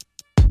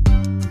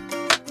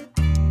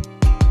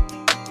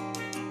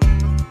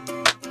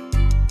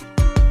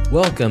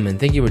Welcome and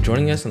thank you for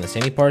joining us on the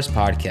Sandy Pars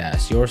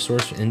Podcast, your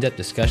source for in-depth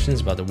discussions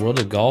about the world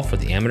of golf for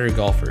the amateur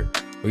golfer.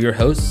 We're your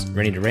hosts,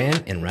 Rennie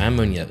Duran and Ryan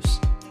Munoz.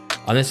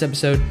 On this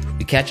episode,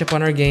 we catch up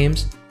on our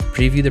games,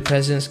 preview the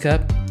President's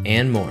Cup,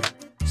 and more.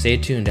 Stay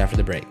tuned after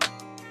the break.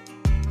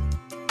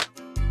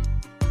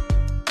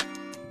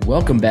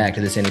 Welcome back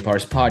to the Sandy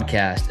Pars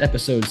Podcast,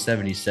 episode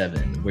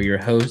 77. We're your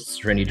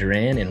hosts, Rennie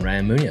Duran and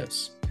Ryan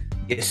Munoz.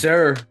 Yes,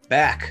 sir.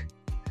 Back.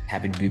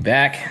 Happy to be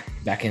back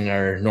in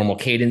our normal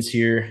cadence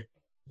here.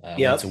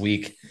 Once a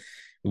week.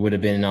 We would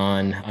have been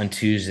on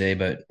Tuesday,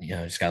 but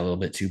just got a little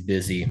bit too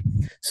busy.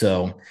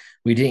 So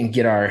we didn't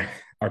get our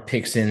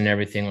picks in and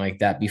everything like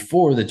that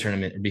before the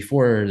tournament,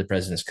 before the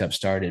President's Cup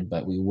started,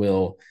 but we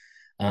will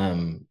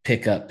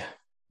pick up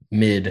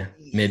mid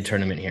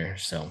tournament here.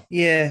 So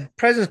yeah,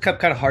 President's Cup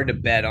kind of hard to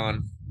bet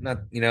on.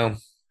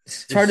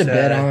 It's hard to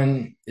bet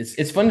on.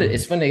 It's fun to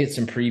get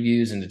some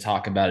previews and to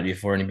talk about it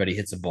before anybody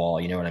hits a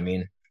ball. You know what I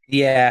mean?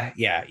 Yeah.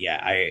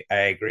 I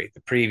agree.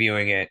 The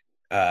previewing it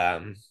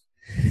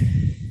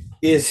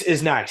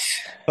is nice,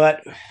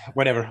 but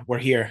whatever. We're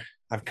here.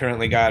 I've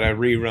currently got a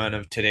rerun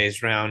of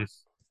today's round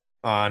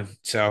on,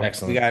 so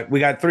excellent. We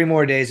got 3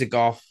 more days of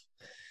golf.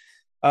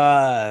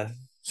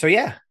 So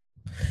yeah,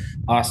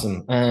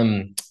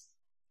 awesome.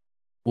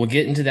 We'll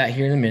get into that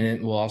here in a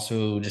minute. We'll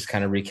also just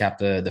kind of recap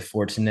the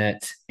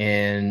Fortinet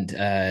and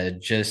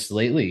just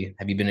lately,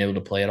 have you been able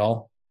to play at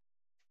all?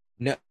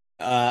 No,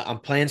 I'm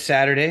playing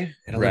Saturday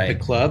at Olympic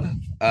Club.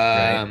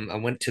 I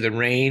went to the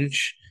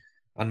range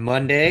on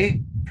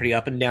Monday. Pretty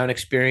up and down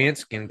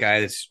experience. Again, guy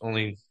that's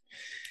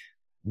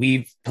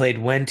we've played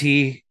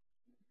Wente,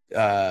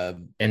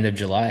 end of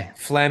July.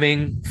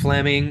 Fleming,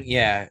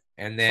 yeah,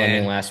 and then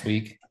Fleming last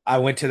week. I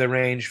went to the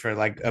range for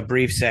like a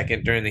brief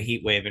second during the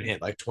heat wave and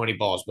hit like 20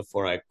 balls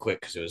before I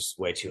quit because it was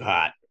way too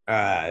hot.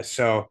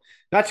 So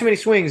not too many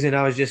swings, and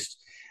I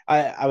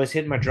was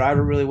hitting my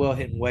driver really well,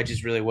 hitting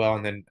wedges really well,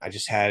 and then I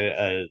just had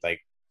a like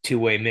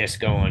 2-way miss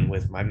going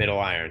with my middle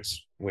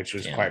irons, which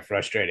was quite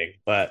frustrating.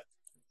 But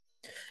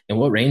and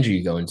what range are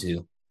you going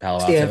to? Palo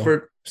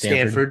Alto?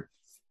 Stanford.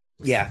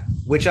 Yeah,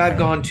 which I've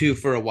gone to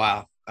for a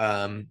while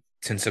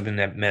since I've been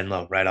at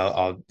Menlo. Right,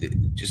 I'll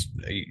just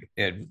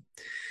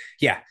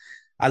yeah.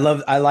 I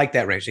like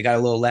that range. They got a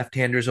little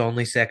left-handers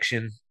only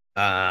section.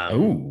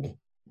 Oh,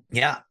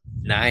 yeah,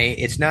 nice.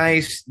 It's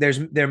nice.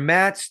 Their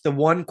mats. The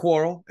one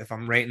quarrel, if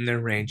I'm rating their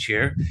range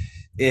here,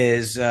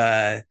 is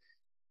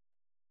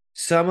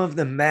some of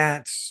the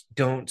mats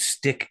don't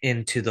stick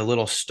into the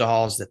little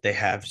stalls that they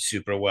have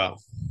super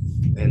well,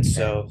 and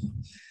so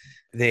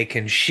they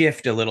can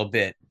shift a little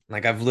bit.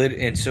 Like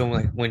and so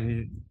like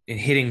when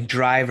hitting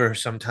driver,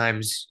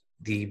 sometimes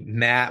the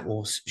mat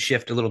will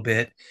shift a little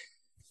bit,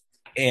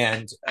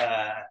 and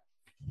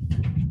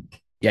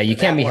you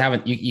can't be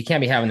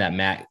having that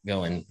mat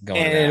going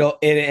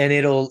and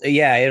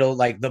it'll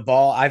like the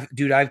ball. I've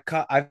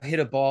hit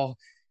a ball.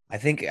 I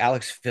think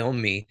Alex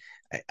filmed me.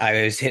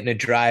 I was hitting a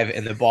drive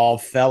and the ball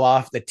fell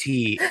off the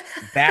tee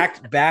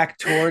back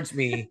towards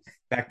me,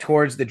 back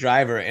towards the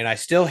driver, and I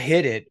still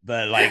hit it,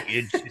 but like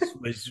it just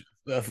was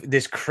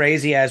this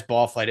crazy ass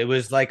ball flight. It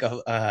was like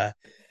a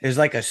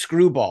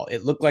screwball.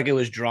 It looked like it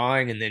was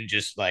drawing and then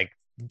just like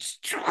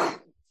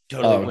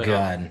totally went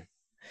off.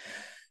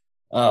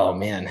 Oh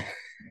man.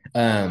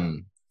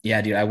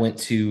 Yeah, dude, I went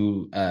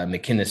to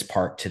McInnes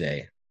Park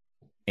today,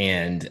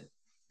 and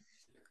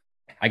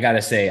I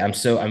gotta say, I'm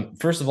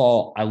first of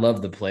all, I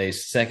love the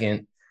place.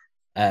 Second,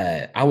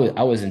 I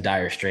was in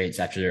dire straits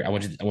after I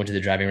went to the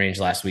driving range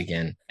last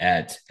weekend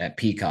at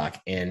Peacock,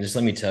 and just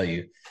let me tell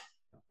you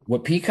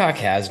what Peacock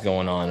has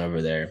going on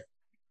over there.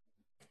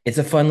 It's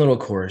a fun little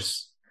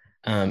course,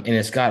 and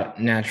it's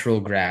got natural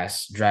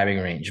grass driving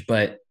range,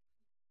 but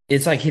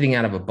it's like hitting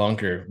out of a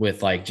bunker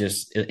with like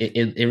just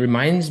it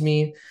reminds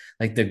me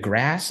like the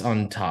grass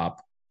on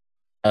top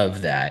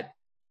of that,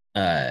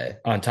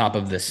 on top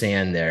of the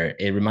sand there.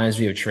 It reminds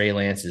me of Trey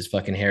Lance's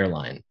fucking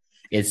hairline.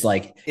 It's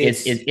like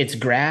it's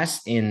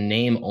grass in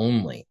name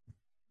only.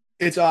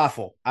 It's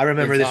awful. I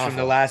remember this from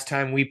the last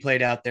time we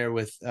played out there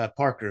with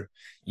Parker.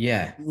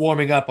 Yeah,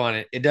 warming up on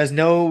it. It does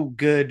no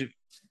good.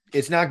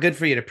 It's not good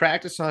for you to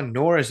practice on,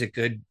 nor is it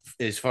good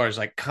as far as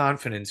like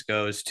confidence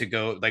goes to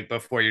go like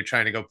before you're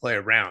trying to go play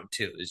a round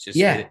too. It's just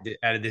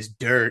out of this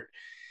dirt.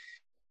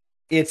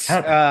 It's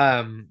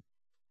I don't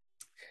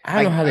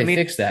know how they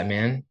fix that,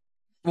 man.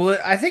 Well,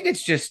 I think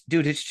it's just,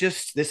 dude,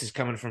 this is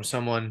coming from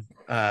someone,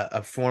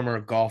 a former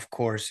golf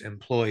course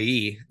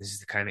employee. This is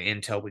the kind of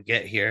intel we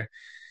get here.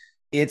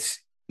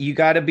 You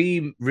got to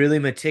be really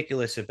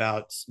meticulous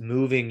about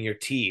moving your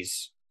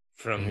tees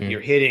from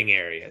your hitting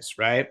areas,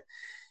 right?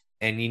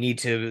 And you need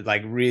to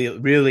like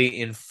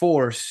really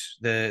enforce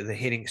the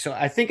hitting. So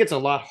I think it's a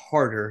lot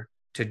harder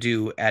to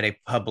do at a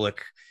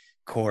public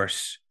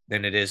course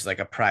than it is like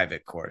a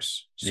private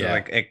course. So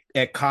like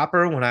at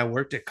Copper, when I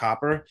worked at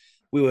Copper,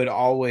 we would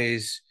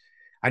always,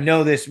 I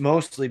know this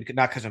mostly because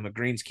not because I'm a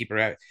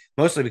greenskeeper,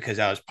 mostly because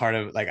I was part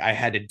of like I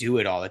had to do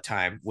it all the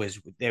time. We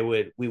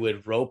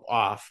would rope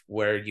off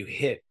where you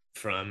hit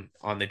from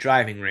on the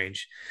driving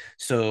range.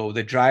 So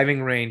the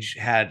driving range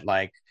had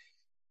like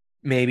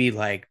maybe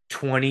like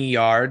 20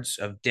 yards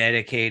of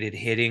dedicated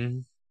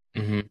hitting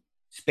Hmm.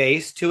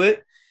 space to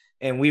it.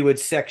 And we would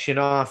section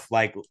off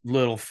like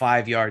little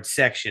 5 yard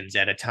sections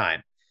at a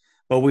time.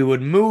 But we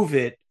would move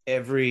it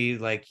every,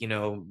 like,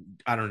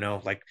 I don't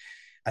know, like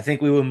I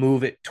think we would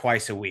move it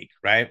twice a week,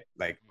 right?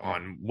 Like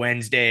on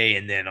Wednesday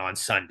and then on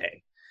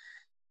Sunday,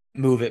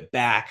 move it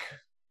back,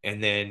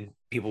 and then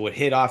people would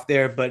hit off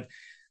there. But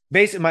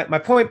basically, my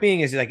point being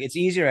is, like, it's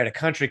easier at a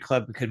country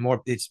club because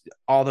more it's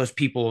all those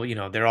people,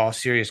 they're all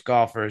serious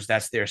golfers.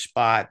 That's their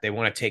spot. They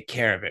want to take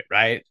care of it,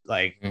 right?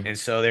 Like, Hmm. and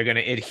so they're going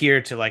to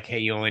adhere to, like, hey,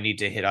 you only need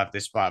to hit off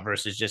this spot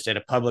versus just at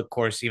a public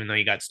course, even though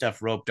you got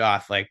stuff roped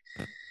off, like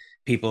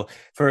people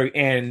for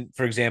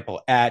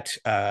example, at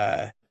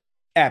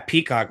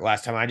Peacock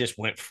last time, I just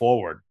went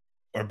forward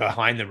or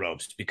behind the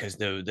ropes because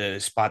the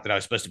spot that I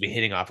was supposed to be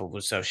hitting off of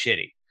was so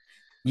shitty.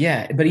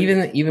 Yeah, but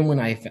even when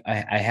I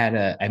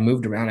had I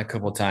moved around a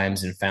couple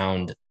times and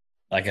found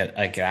like an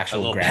A actual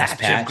little grass patch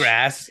of patch.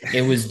 grass.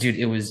 It was, dude,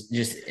 it was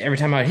just every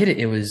time I would hit it,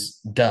 it was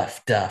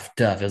duff, duff,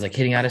 duff. It was like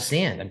hitting out of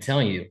sand, I'm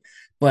telling you.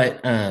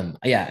 But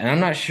yeah, and I'm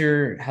not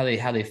sure how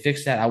they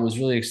fixed that. I was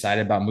really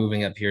excited about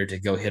moving up here to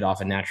go hit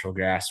off a natural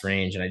grass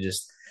range, and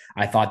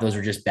I thought those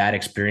were just bad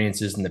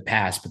experiences in the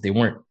past, but they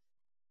weren't.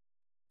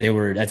 They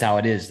were, that's how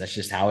it is. That's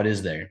just how it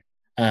is there.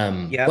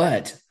 Yep.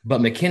 But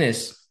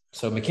McKinnis,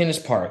 so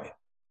McKinnis Park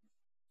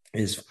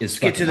is Let's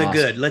get to fucking the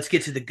awesome. good. Let's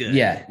get to the good.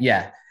 Yeah,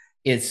 yeah.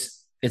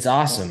 It's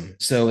awesome.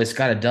 So it's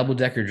got a double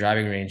decker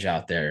driving range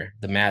out there.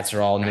 The mats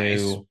are all Nice.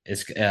 new.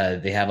 It's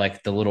they have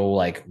like the little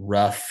like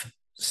rough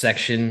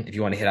section if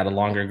you want to hit out a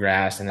longer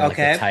grass, and then like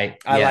the Okay.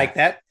 tight. I Yeah. like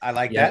that. I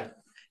like that. Yep.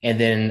 And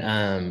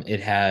then it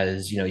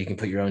has, you can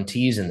put your own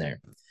tees in there.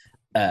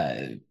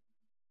 Uh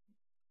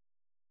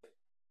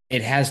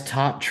it has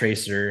top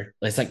tracer.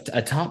 It's like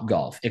a top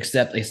golf,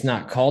 except it's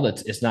not called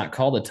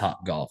a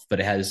top golf, but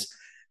it has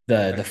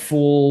the Okay.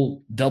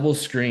 full double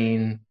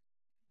screen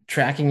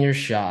tracking your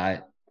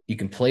shot. You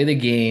can play the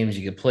games.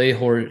 You can play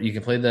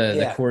the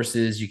Yeah.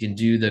 courses. You can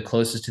do the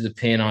closest to the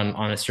pin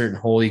on a certain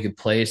hole. You can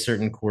play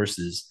certain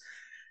courses.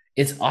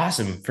 It's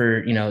awesome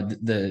for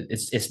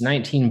it's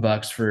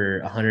 $19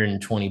 for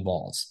 120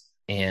 balls,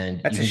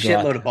 and That's you a can go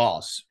out. shitload of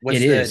balls. It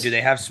Do is.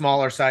 they have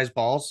smaller size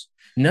balls?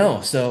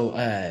 No, so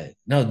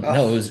no, no,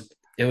 Oh,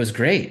 it was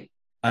great.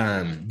 The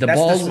that's the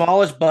balls.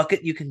 smallest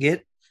bucket you can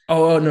get.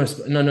 Oh, no,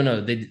 no, no,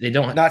 no. They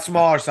don't. Not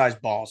smaller size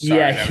balls. Sorry,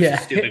 Yeah, that was a yeah.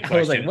 stupid I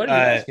was like, question. what are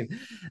you asking?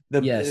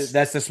 The Yes,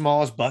 That's the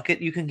smallest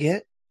bucket you can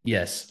get.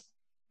 yes.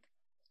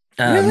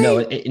 No,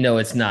 Really? no,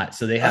 it's not.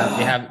 So they have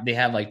they Oh, have they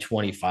have like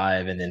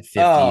 25 and then 50,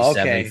 oh, okay.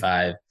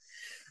 75.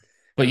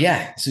 But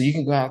yeah, so you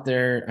can go out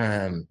there.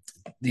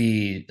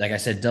 The like I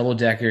said, double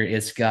decker.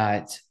 It's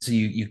got, so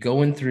you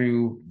going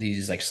through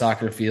these like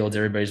soccer fields.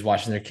 Everybody's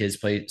watching their kids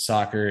play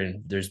soccer,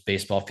 and there's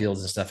baseball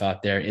fields and stuff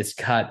out there. It's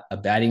got a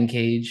batting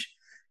cage,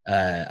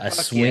 a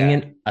Fuck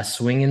yeah.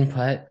 swinging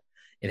putt.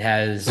 It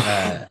has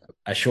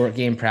a short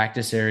game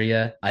practice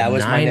area, That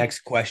was my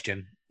next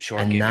question. a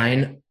Short game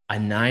area.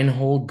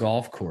 nine-hole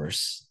golf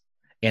course,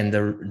 and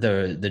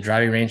the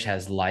driving range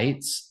has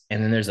lights,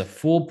 and then there's a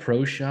full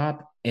pro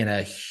shop and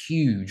a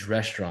huge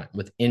restaurant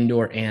with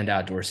indoor and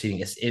outdoor seating.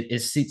 It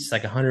seats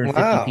like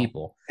 150 Wow.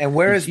 people. And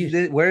It's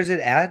huge. where is it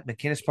at?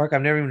 McKinnis Park?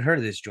 I've never even heard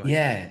of this joint.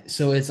 Yeah,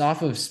 so it's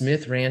off of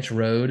Smith Ranch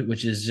Road,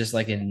 which is just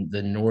like in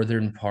the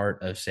northern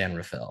part of San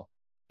Rafael.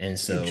 And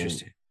so,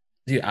 Interesting.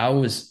 dude, I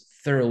was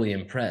thoroughly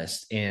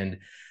impressed. And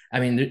I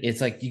mean, it's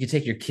like you could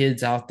take your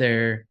kids out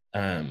there.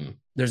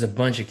 There's a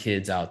bunch of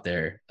kids out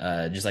there,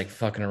 just like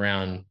fucking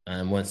around.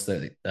 Once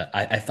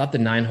I thought the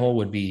 9 hole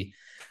would be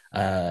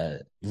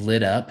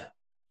lit up.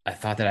 I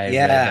thought that I read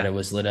that Yeah. it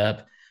was lit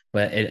up,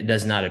 but it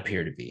does not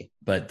appear to be.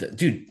 But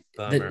dude,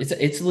 Bummer.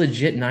 it's a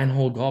legit 9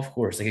 hole golf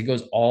course. Like it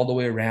goes all the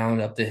way around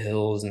up the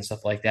hills and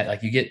stuff like that.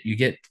 Like you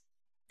get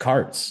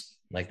carts.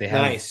 Like they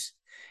have. Nice.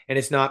 And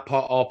it's not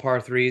all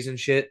par threes and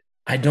shit.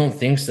 I don't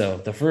think so.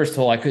 The first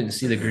hole I couldn't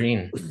see the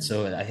green,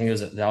 so I think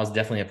that was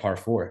definitely a par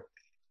four.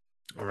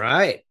 All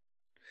right.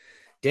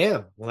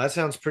 Damn. Well, that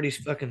sounds pretty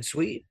fucking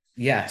sweet.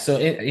 Yeah. So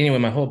anyway,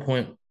 my whole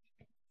point,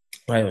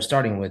 what I was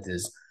starting with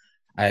is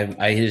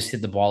I just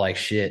hit the ball like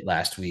shit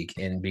last week,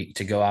 and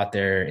to go out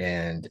there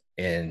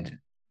and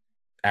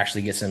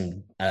actually get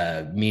some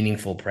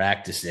meaningful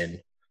practice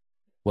in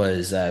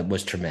was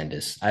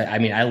tremendous. I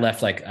mean, I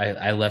left like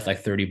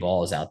 30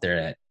 balls out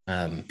there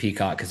at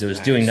Peacock because it was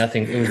doing Nice.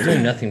 nothing. It was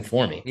doing nothing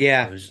for me. It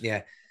Yeah. was.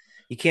 Yeah.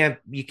 You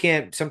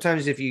can't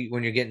sometimes if you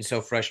when you're getting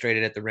so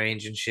frustrated at the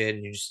range and shit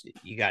and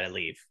you gotta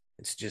leave.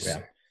 It's just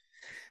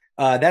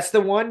Yeah. that's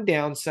the one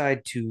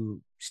downside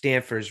to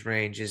Stanford's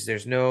range is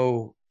there's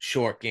no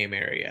short game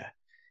area.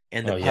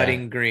 And Oh yeah.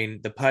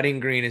 the putting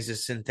green is a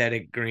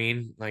synthetic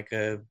green, like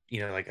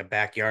like a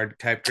backyard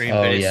type green,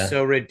 but Oh yeah.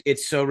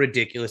 it's so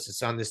ridiculous.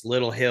 It's on this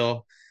little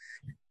hill,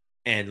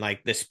 and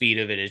like the speed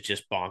of it is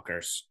just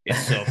bonkers.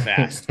 It's so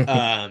fast.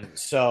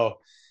 So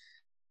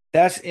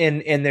that's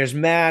and there's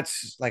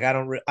mats. Like I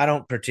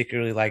don't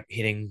particularly like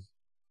hitting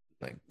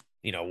like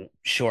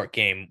short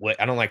game.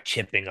 I don't like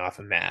chipping off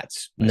of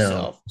mats No.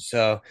 myself.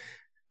 So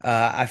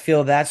I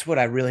feel that's what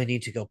I really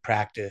need to go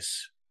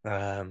practice.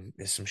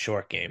 Is some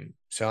short game.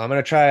 So I'm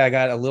gonna try. I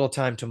got a little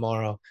time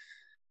tomorrow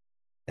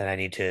that I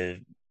need to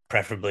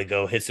preferably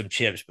go hit some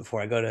chips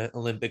before I go to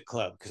Olympic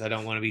Club because I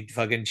don't want to be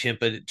fucking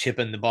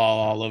chipping the ball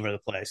all over the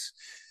place.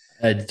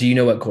 Do you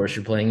know what course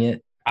you're playing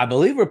yet? I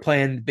believe we're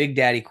playing Big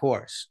Daddy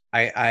course.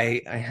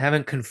 I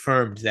haven't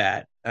confirmed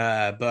that,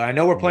 but I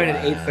know we're playing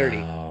at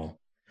 8:30. Wow.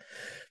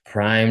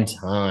 Prime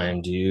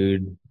time,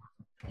 dude.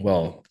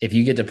 Well, if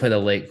you get to play the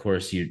late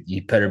course,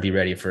 you better be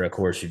ready for a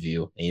course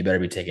review and you better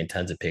be taking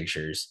tons of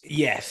pictures.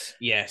 Yes,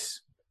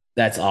 yes.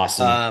 That's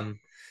awesome. Um,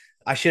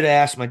 I should have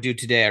asked my dude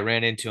today. I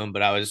ran into him,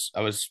 but I was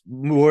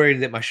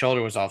worried that my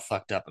shoulder was all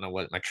fucked up and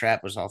my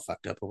trap was all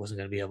fucked up. I wasn't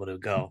gonna be able to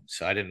go,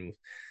 so I didn't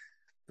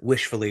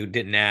wishfully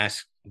didn't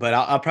ask. But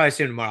I'll probably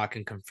see him tomorrow. I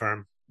can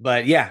confirm.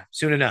 But yeah,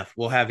 soon enough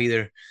we'll have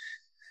either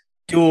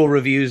dual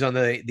reviews on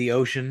the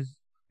ocean,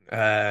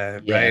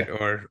 right,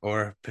 Yeah.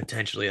 or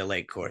potentially a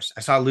lake course. I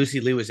saw Lucy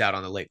Lee was out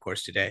on the lake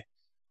course today.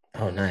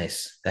 Oh,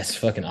 nice. That's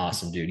fucking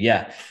awesome, dude.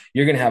 Yeah,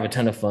 you're gonna have a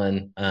ton of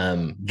fun.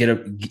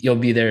 You'll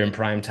be there in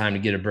prime time to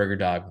get a burger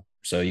dog.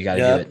 So you got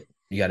to do Yep. it.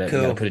 You got to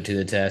Cool. put it to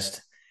the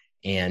test,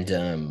 and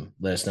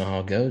let us know how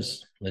it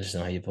goes. Let us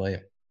know how you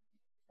play.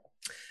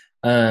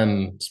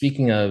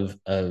 Speaking of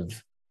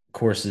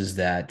courses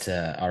that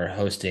are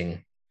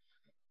hosting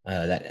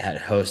that had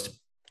host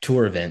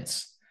tour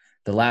events,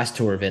 the last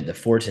tour event, the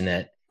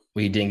Fortinet,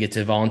 we didn't get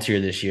to volunteer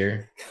this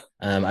year.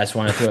 I just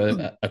want to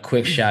throw a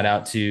quick shout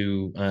out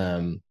to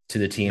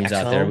the teams Max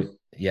out there. home.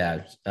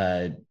 Yeah,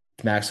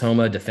 Max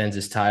Homa defends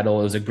his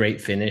title. It was a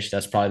great finish.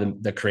 That's probably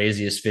the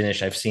craziest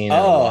finish I've seen in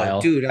a Oh, while.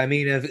 dude, I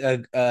mean,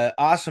 a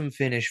awesome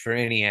finish for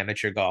any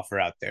amateur golfer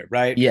out there,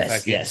 right? Yes,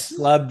 Fucking yes,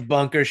 clubbed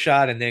bunker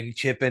shot and then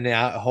chipping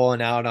out,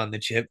 holing out on the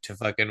chip to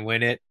fucking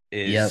win it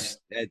yep, is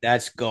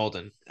that's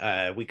golden.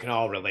 We can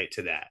all relate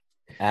to that.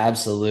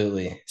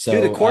 absolutely.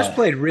 Dude, the So, course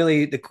played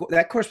really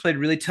that course played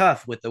really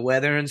tough with the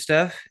weather and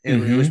stuff. It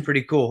was mhm,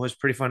 pretty cool. It was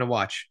pretty fun to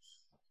watch.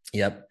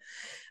 yep.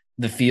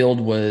 The field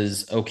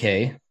was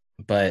okay,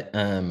 but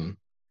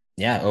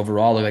yeah,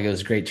 overall, looked like it was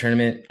a great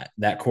tournament.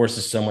 That course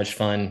is so much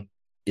fun.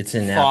 It's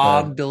in Napa.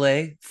 Fog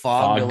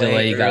Fog delay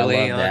delay, you gotta early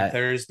love on that.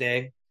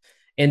 Thursday.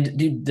 And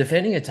dude,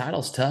 defending a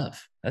title's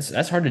tough.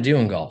 That's hard to do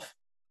in golf.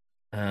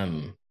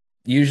 Um,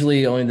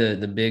 Usually only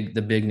the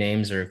big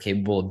names are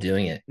capable of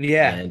doing it.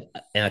 Yeah.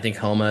 And I think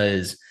Homa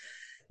is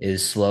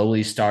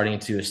slowly starting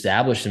to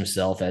establish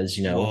himself as,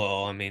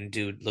 Whoa, I mean,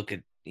 dude, look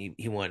at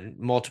he won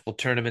multiple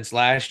tournaments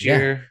last yeah,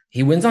 year.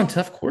 he wins on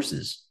tough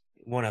courses.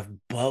 Won a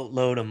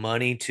boatload of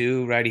money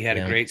too, right? He had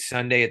a Yeah. great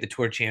Sunday at the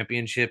Tour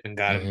Championship and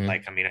got him Hmm.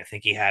 like I mean, I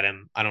think he had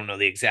him. I don't know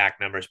the exact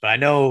numbers, but I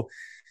know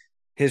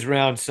his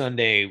round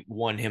Sunday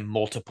won him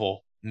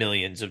multiple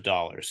millions of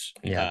dollars,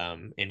 Yeah.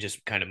 and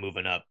just kind of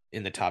moving up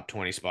in the top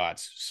 20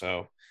 spots.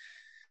 So,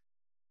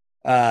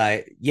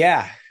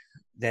 yeah,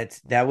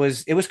 that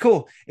was it was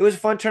cool. It was a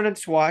fun tournament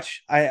to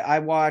watch. I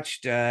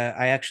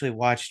actually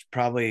watched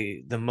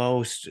probably the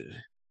most.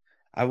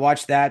 I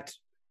watched that.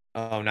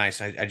 Oh,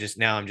 nice. I just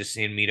now I'm just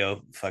seeing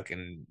Mito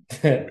fucking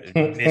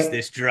miss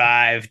this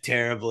drive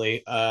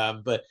terribly.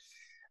 But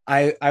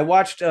I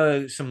watched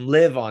some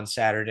live on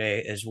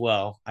Saturday as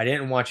well. I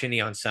didn't watch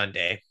any on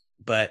Sunday,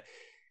 but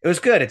it was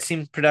good. It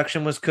seemed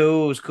production was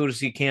cool. It was cool to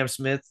see Cam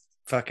Smith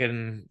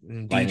fucking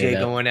Lighten it DJ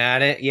up. going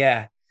at it.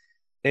 Yeah.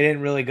 They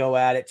didn't really go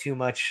at it too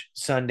much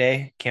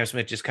Sunday. Cam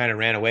Smith just kind of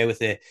ran away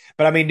with it.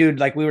 But I mean, dude,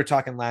 like we were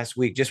talking last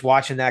week, just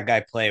watching that guy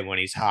play when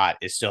he's hot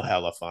is still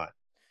hella fun.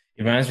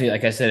 It reminds me,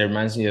 like I said, it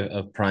reminds me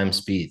of Prime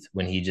Speed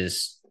when he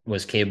just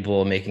was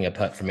capable of making a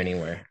putt from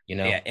anywhere, you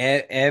Yeah,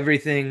 know?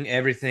 everything's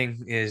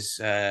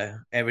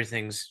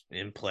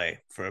in play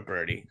for a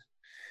birdie.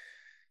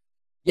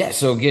 Yeah.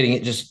 So getting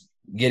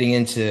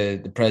into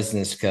the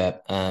President's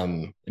Cup. I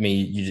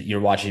mean, you're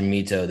watching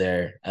Mito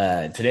there.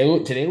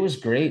 Today was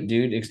great,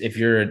 dude. If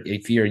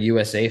you're a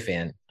USA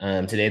fan,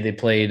 today they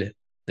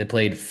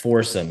played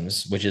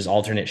foursomes, which is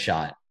alternate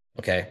shot.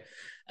 Okay.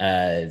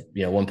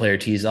 One player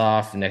tees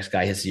off, the next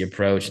guy hits the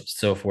approach,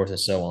 so forth and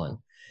so on.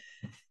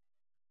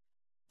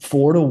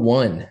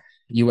 4-1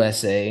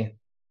 USA.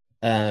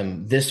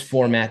 This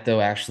format,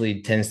 though,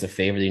 actually tends to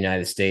favor the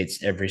United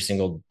States every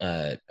single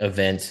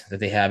event that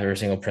they have, every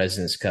single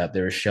President's Cup.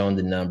 They were showing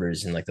the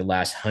numbers in like the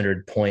last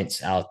 100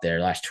 points out there,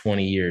 last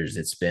 20 years,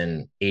 it's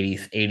been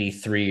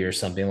 83 or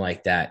something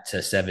like that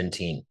to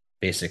 17,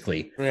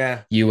 basically.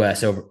 Yeah,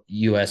 US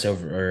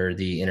over or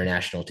the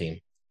international team.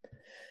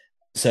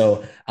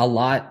 So a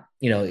lot,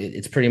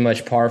 it's pretty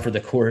much par for the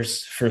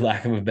course, for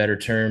lack of a better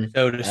term.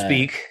 so to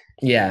speak.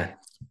 Yeah,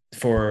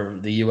 for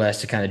the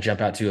U.S. to kind of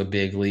jump out to a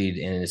big lead,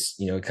 and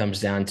it comes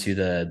down to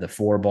the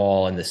four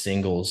ball and the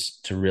singles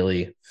to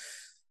really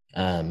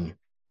um,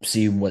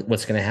 see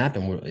what's going to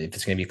happen, if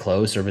it's going to be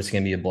close or if it's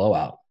going to be a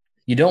blowout.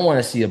 You don't want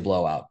to see a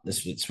blowout.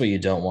 That's what you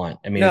don't want.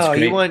 I mean, it's No,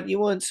 great. you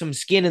want some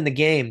skin in the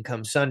game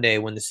come Sunday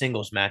when the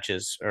singles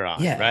matches are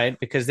on, Yeah, right?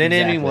 Because then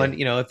anyone,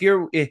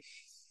 exactly. if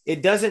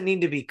it doesn't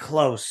need to be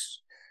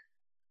close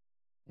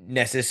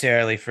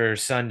necessarily for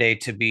Sunday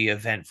to be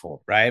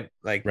eventful, right?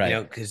 Like, Right,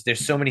 because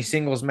there's so many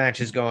singles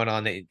matches going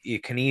on that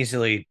it can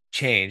easily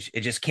change.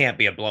 It just can't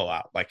be a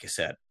blowout, like you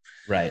said.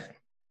 right.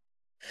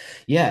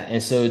 Yeah,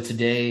 and so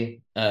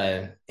today,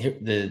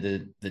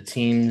 the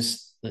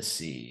teams. Let's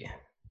see.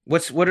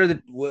 What are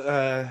the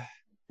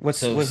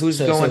who's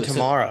going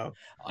tomorrow?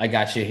 I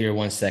got you here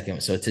 1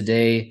 second. So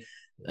today,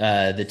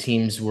 the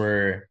teams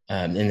were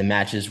in the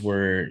matches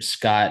were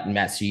Scott and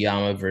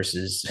Matsuyama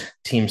versus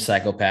Team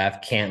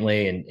Psychopath,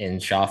 Cantley and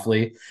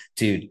Shoffley.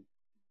 Dude,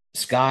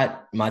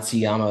 Scott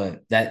Matsuyama,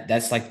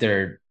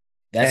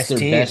 Best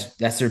team.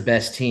 that's their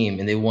best team,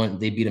 and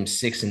they beat them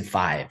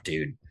 6-5,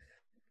 dude.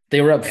 They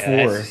were up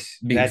Yeah, four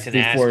that's an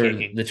ass before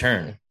kicking. the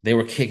turn. They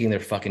were kicking their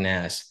fucking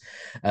ass.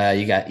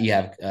 You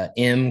have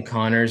M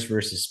Connors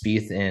versus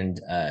Spieth and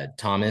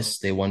Thomas.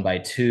 They won by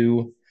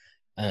two.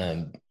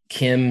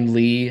 Kim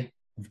Lee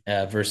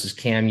versus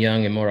Cam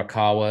Young and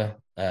Morikawa.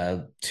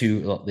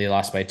 Two. They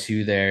lost by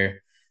two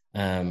there,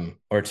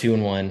 or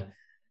 2-1.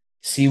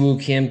 Siwoo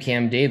Kim,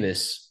 Cam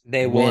Davis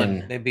They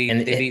won. win,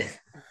 and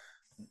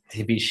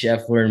they beat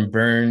Scheffler and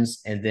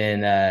Burns, and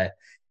then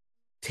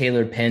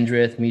Taylor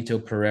Pendrith,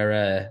 Mito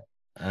Pereira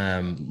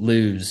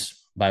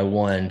lose by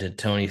one to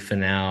Tony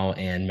Finau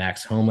and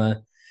Max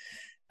Homa.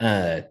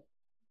 Uh,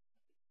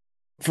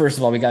 First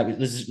of all,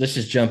 let's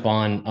just jump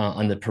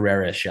on the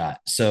Pereira shot.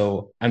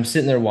 So I'm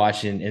sitting there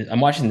watching, and I'm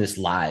watching this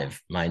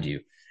live, mind you.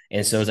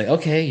 And so it's like,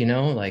 okay,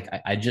 like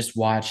I just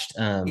watched.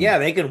 Yeah,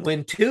 they can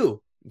win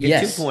two, get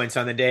two Yes, points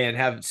on the day, and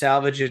have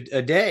salvage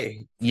a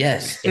day.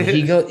 yes, and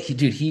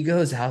he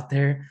goes out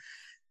there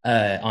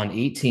on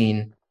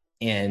 18,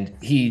 and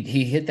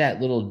he hit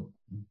that little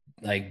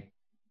like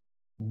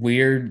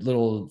weird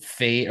little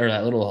fade or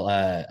that little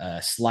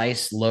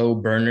slice low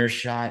burner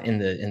shot in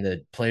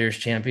the players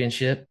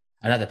championship,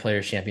 not the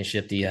players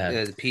championship, the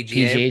The PGA.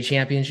 PGA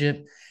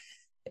championship.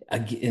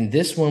 And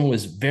this one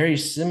was very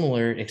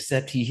similar,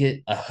 except he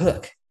hit a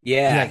hook. He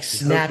Yeah, like he hooked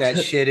snapped that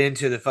hook. shit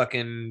into the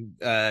fucking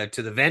to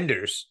the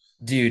vendors.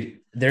 Dude,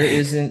 there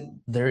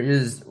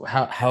is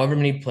however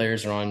many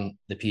players are on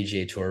the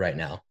PGA tour right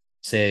now,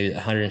 say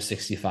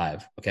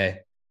 165. Okay,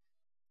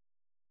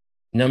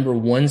 number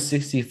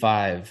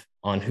 165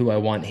 on who I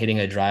want hitting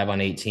a drive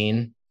on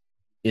 18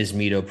 is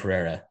Mito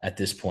Pereira at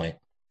this point.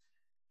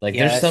 Like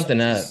Yeah, there's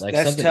something up, like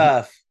that's something.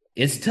 tough.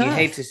 It's You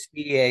hate tough to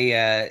see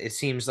a. It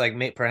seems like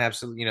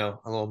perhaps a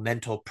little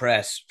mental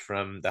press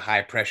from the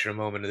high pressure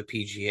moment of the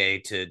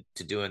PGA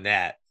to doing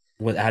that.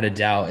 without a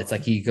doubt. It's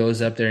like he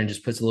goes up there and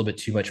just puts a little bit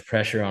too much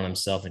pressure on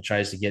himself and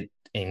tries to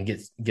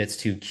gets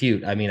too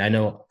cute. I mean, I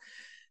know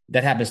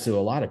that happens to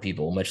a lot of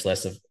people, much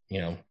less of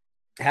It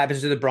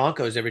happens to the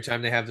Broncos every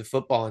time they have the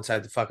football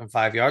inside the fucking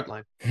 5 yard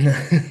line.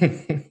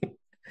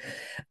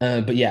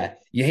 But yeah,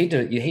 you hate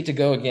to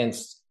go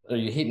against or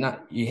you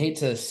hate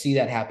to see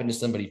that happen to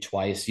somebody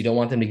twice. You don't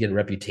want them to get a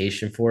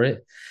reputation for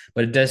it,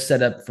 but it does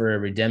set up for a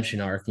redemption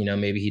arc.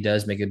 Maybe he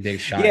does make a big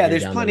shot Yeah, here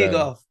there's down the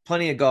road.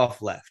 plenty of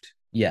golf left.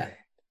 Yeah.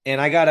 And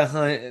I got a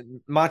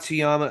hunt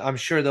Matsuyama. I'm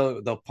sure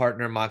they'll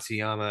partner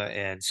Matsuyama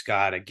and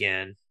Scott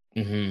again.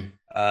 Hmm.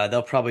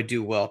 They'll probably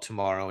do well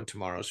tomorrow in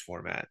tomorrow's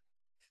format.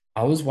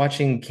 I was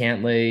watching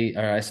Cantley,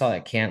 or I saw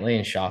that Cantley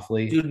and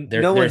Shoffley. Dude,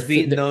 no one's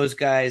beating They're those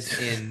guys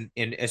in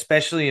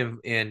especially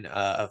in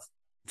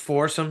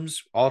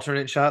foursomes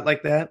alternate shot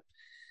like that.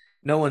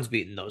 No one's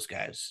beating those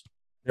guys.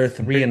 they're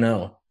three They're, and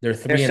zero. They're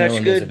they're 3-0 such in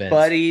those good events.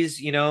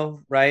 buddies,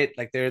 right?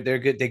 Like they're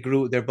good.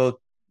 They're both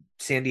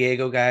San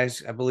Diego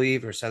guys, I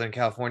believe, or Southern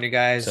California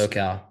guys.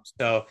 SoCal.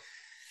 So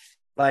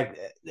like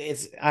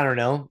it's I don't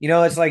know.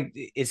 It's like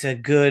it's a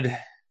good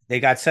they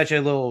got such a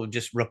little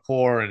just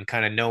rapport and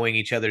kind of knowing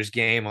each other's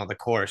game on the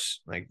course.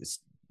 Like this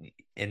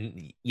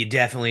and you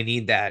definitely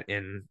need that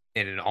in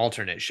an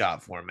alternate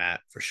shot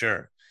format for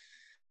sure.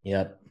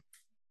 Yep.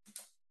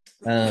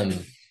 Um,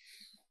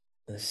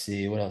 let's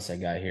see what else I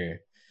got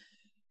here.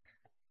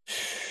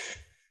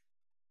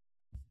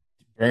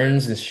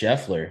 Burns and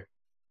Scheffler. I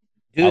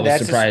Dude, was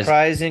that's a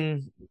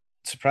surprised.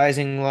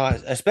 surprising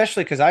loss,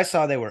 especially because I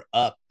saw they were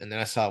up and then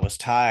I saw it was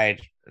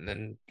tied. And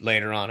then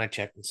later on, I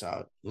checked and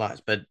saw it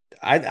lost. But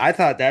I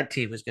thought that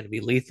team was going to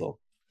be lethal.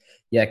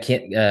 Yeah,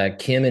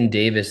 Kim and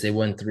Davis, they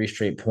won three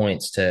straight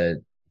points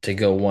to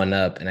go one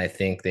up, and I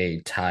think they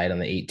tied on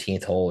the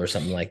 18th hole or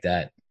something like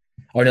that.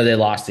 Or no, they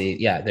lost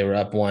yeah, they were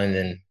up one,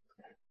 and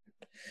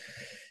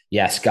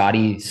yeah,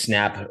 Scotty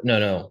snap.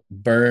 No,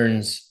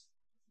 Burns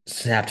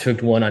snap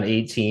took one on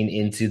 18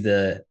 into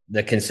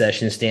the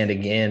concession stand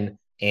again,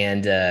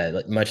 and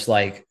much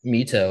like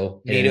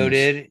Mito, Nito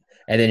did.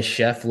 and then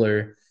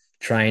Scheffler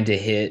trying to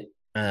hit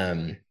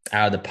out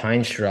of the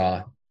pine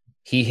straw,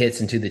 he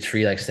hits into the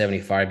tree like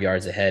 75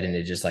 yards ahead, and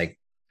it just like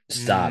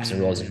stops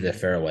and rolls into the Mm,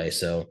 fairway.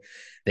 So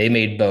they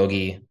made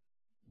bogey.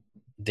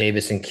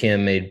 Davis and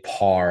Kim made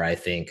par, I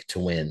think, to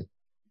win.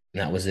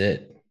 And that was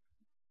it.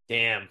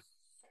 damn.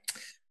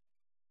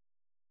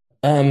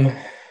 Um,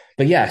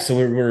 but yeah, so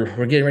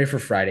we're getting ready for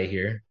Friday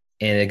here,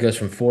 and it goes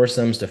from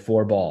foursomes to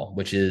four ball,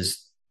 which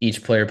is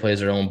each player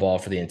plays their own ball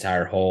for the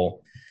entire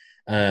hole.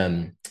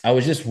 I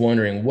was just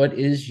wondering, what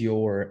is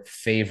your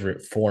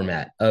favorite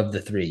format of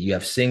the three? You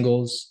have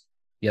singles,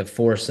 you have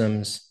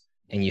foursomes,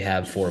 and you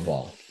have four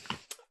ball.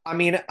 I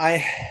mean,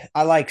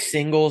 I like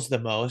singles the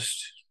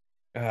most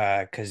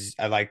because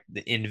I like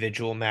the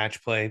individual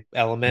match play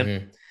element.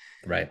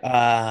 Mm-hmm. Right.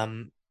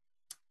 Um,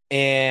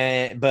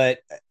 and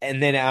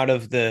then out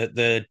of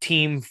the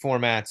team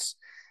formats,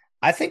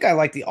 I think I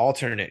like the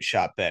alternate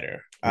shot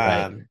better.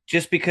 Right.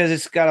 Just because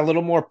it's got a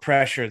little more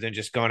pressure than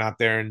just going out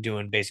there and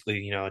doing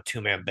basically, a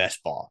two-man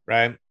best ball,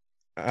 right?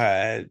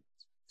 Uh,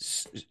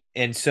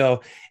 and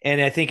so,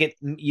 and I think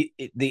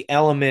the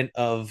element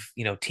of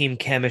team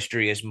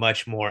chemistry is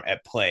much more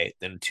at play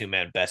than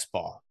two-man best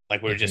ball,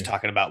 like we were just Mm-hmm.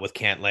 talking about with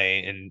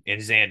Cantlay and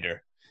Xander.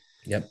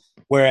 Yep.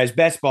 Whereas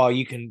best ball,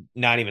 you can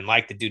not even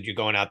like the dude you're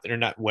going out there,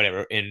 not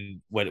whatever.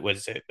 In what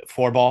was it,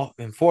 four ball?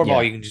 In four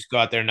ball, Yeah. you can just go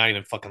out there and not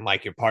even fucking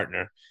like your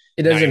partner,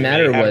 It not doesn't even really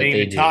matter having to what they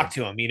even do. talk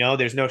to him.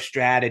 There's no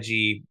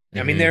strategy.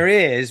 I mean, there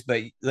Mm-hmm. is,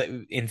 but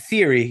in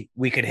theory,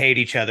 we could hate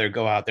each other,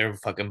 go out there and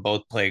fucking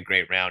both play a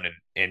great round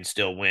and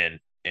still win.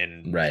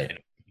 Right. And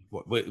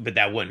but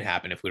that wouldn't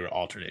happen if we were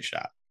alternate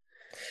shot.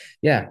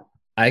 Yeah.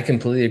 I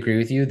completely agree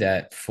with you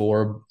that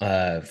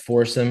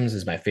foursomes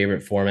is my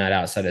favorite format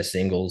outside of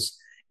singles,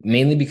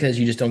 mainly because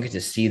you just don't get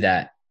to see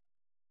that.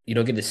 You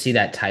don't get to see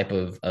that type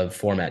of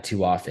format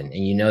too often.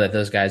 And you know that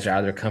those guys are out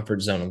of their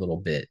comfort zone a little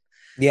bit.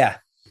 Yeah,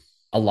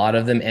 A lot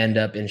of them end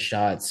up in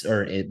shots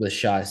with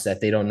shots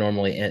that they don't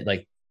normally end,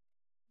 like,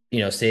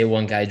 say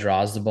one guy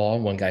draws the ball,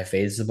 one guy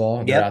fades the ball.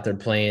 They're yep, out there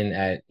playing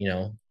at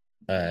Quail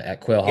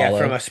yeah,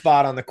 from a Hollow.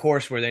 spot on the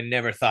course where they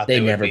never thought They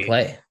they would never be.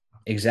 play.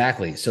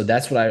 Exactly. So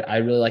that's what I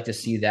really like to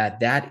see.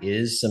 That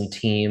is some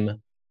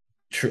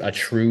a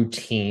true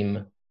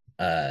team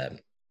uh,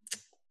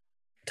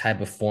 type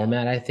of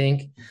format. I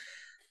think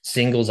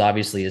singles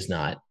obviously is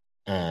not.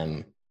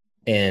 Um,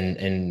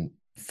 and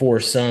four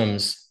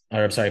sums,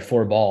 or I'm sorry,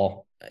 four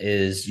ball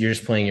is you're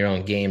just playing your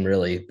own game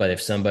really. But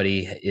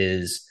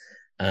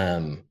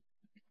um,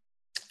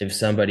 if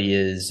somebody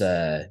is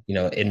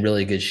in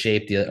really good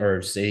shape,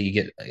 or say you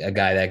get a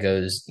guy that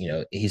goes,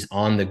 he's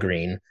on the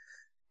green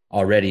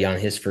already on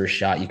his first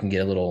shot, you can get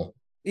a little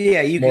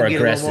Yeah, you more can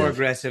get a little more aggressive.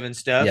 aggressive and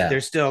stuff. Yeah,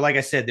 There's still, like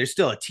I said, there's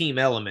still a team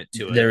element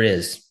to it, there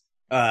is.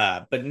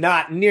 but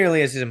not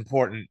nearly as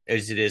important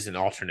as it is an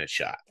alternate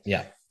shot.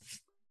 Yeah.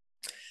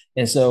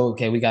 And so,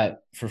 okay, we got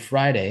for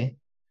Friday,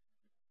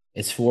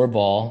 it's four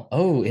ball.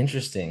 Oh,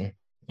 interesting.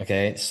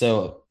 Okay.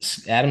 So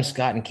Adam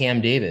Scott and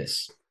Cam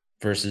Davis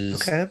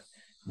versus Okay.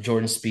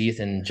 Jordan Spieth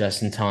and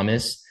Justin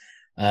Thomas.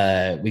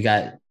 We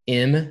got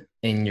M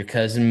and your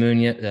cousin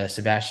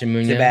Sebastian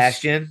Munoz.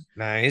 Sebastian,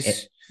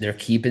 nice. They're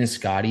keeping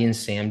Scotty and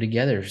Sam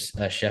together,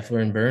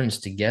 Scheffler and Burns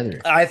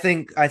together. I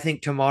think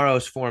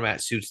tomorrow's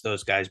format suits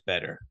those guys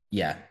better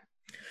Yeah.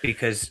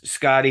 because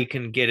Scotty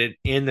can get it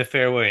in the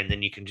fairway and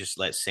then you can just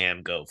let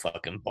Sam go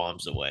fucking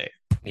bombs away.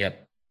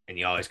 Yep. And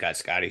you always got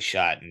Scotty's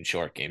shot and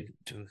short game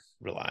to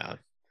rely on.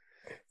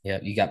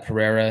 Yep. You got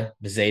Pereira,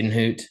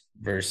 Bezadenhout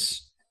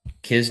versus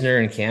Kisner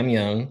and Cam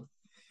Young.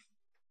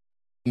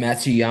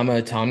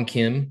 Matsuyama, Tom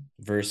Kim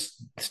versus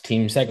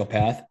Team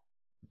Psychopath.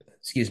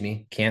 Excuse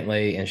me,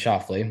 Cantlay and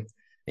Shoffley. And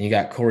you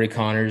got Corey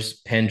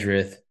Connors,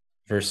 Pendrith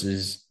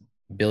versus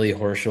Billy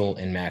Horschel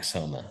and Max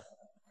Homa.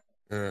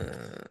 Uh,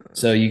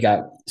 So you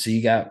got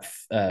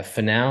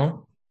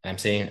Finau. I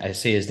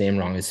say his name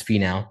wrong. It's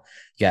Finau.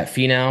 You got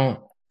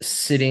Finau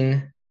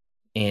sitting,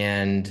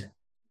 and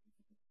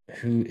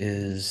who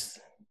is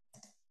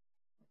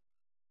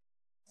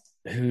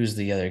who's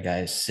the other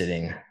guy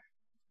sitting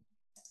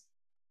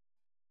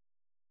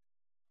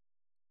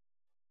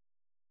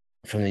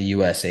from the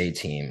USA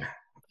team?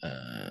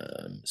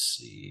 Let's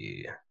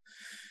see.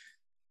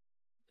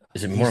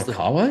 Is it these little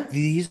Morikawa?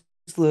 these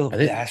little Are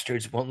they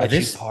bastards won't are let you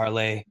this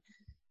parlay.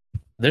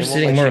 they're They won't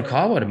sitting let you.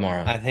 Morikawa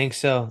tomorrow? I think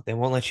so. They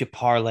won't let you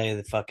parlay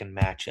the fucking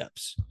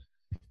matchups.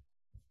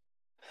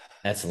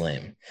 That's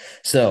lame.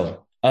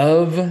 So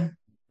of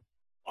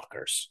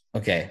Fuckers.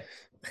 okay,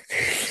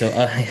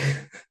 so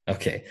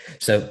okay,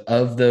 so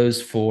of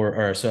those four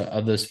or so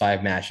of those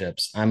five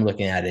matchups, I'm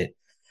looking at it.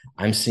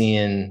 I'm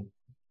seeing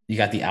you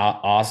got the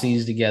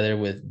Aussies together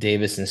with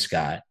Davis and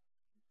Scott.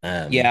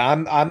 Um, Yeah,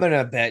 I'm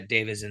gonna bet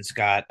Davis and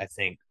Scott. I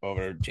think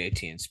over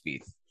JT and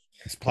Spieth.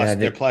 It's yeah,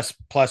 they're plus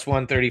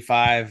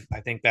 135.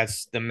 I think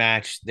that's the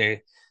match.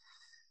 They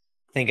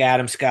think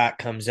Adam Scott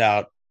comes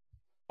out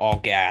all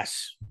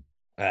gas,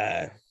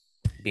 uh,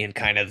 being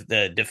kind of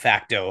the de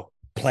facto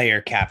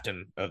player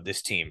captain of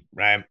this team,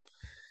 right?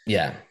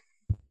 yeah.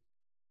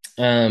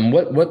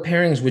 What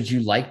pairings would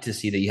you like to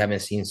see that you haven't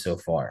seen so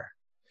far?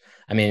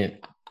 I mean,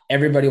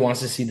 everybody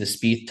wants to see the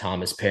Spieth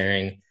Thomas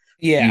pairing.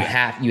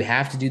 Yeah, You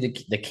have to do the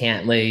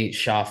Cantlay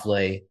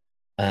Schauffele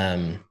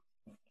um,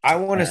 I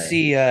want to uh,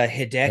 see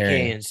Hideki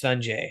pairing. and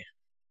Sanjay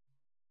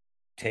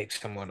take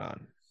someone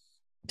on.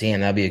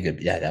 Damn, that'd be a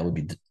good. Yeah,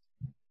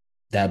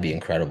 that'd be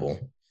incredible.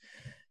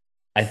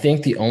 I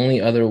think the only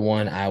other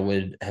one I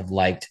would have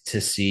liked to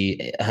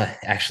see,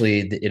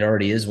 actually, it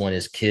already is one,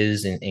 is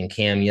Kiz and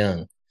Cam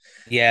Young.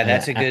 Yeah,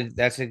 Uh, I,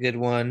 that's a good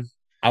one.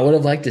 I would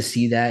have liked to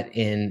see that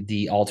in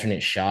the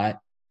alternate shot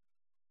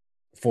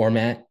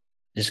format,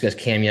 just because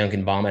Cam Young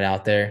can bomb it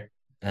out there.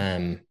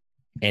 And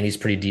he's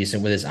pretty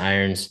decent with his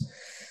irons.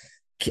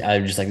 I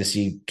would just like to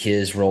see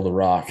Kiz roll the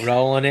rock.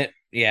 Rolling it.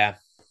 Yeah.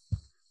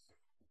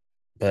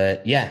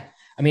 But yeah,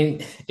 I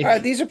mean, All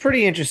right. These are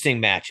pretty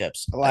interesting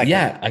matchups. I like them.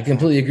 yeah, I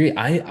completely agree.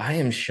 I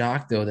am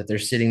shocked though that they're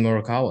sitting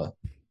Morikawa.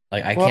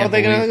 Like I Well, can't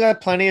they believe.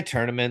 got plenty of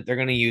tournament. They're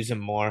gonna use him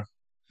more.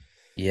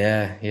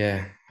 Yeah,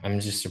 yeah. I'm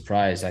just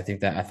surprised. I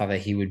thought that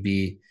he would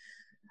be.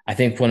 I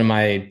think one of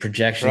my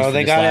projections Bro, for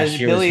they this got last to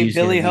year was he was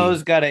going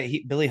to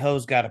be. Billy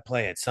Ho's got to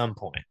play at some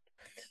point.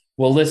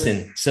 Well,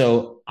 listen.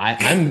 So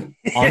I'm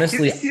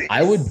honestly,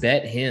 I would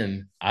bet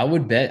him. I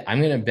would bet. I'm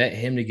going to bet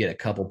him to get a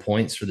couple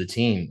points for the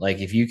team. Like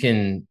if you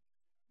can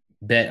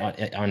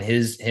bet on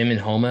him and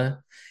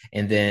Homa,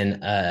 and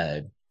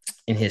then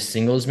in his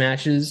singles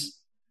matches,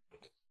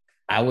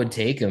 I would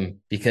take him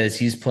because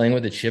he's playing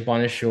with a chip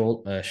on his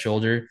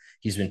shoulder.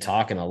 He's been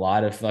talking a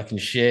lot of fucking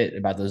shit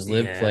about those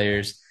live Yeah.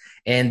 players.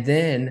 And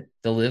then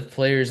the live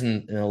players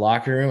in the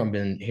locker room, I've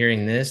been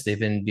hearing this. They've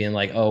been being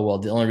like, oh, well,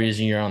 the only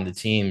reason you're on the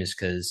team is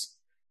because,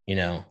 you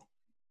know,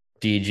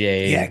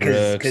 DJ Yeah, and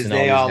Brooks because and all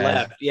they these all guys.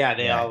 left. Yeah,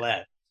 they Yeah. all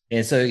left.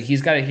 And so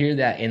he's got to hear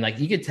that. And like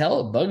you could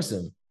tell it bugs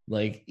him.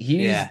 Like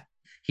Yeah.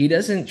 he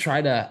doesn't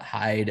try to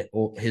hide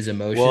his Well,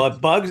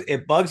 emotions.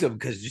 it bugs him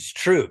because it's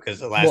true. Because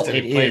the last Well, time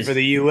he it played for is.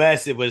 the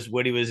U.S., it was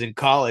when he was in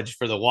college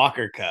for the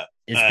Walker Cup.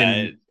 It's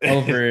been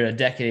over a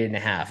decade and a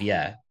half.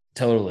 Yeah,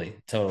 totally,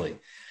 totally.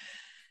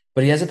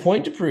 But he has a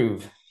point to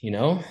prove, you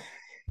know.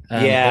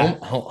 Yeah,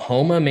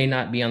 Homa may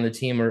not be on the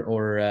team,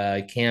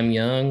 or Cam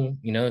Young,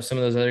 you know, some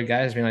of those other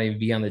guys may not even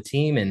be on the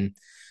team, and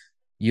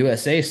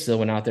USA still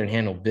went out there and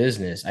handled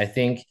business. I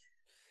think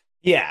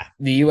yeah.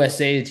 the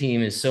USA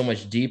team is so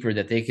much deeper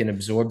that they can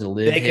absorb the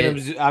live They can.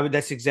 hit.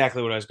 That's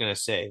exactly what I was gonna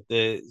say.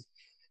 The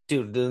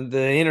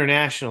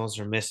internationals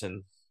are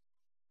missing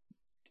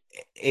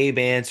Abe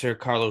Answer,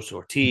 Carlos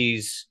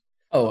Ortiz,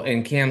 Oh,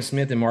 and Cam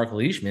Smith and Mark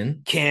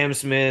Leishman, Cam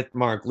Smith,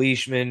 Mark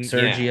Leishman. Yeah.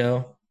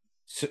 Sergio.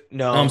 So,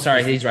 No, I'm no,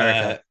 sorry, he's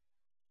Ryder Cup.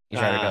 He's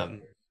Ryder Cup.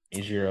 um,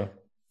 He's Euro.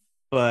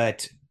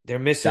 but they're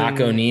Daco missing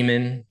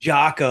Neiman.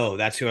 Jocko.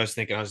 That's who I was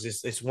thinking. I was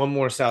just it's one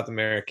more South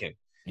American.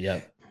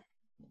 Yep.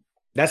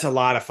 That's a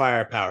lot of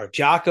firepower.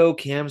 Jocko,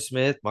 Cam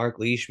Smith, Mark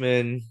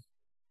Leishman,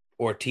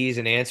 Ortiz,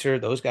 and Answer.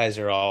 Those guys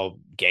are all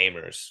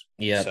gamers. So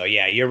Yep.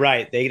 yeah, you're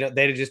right. They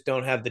just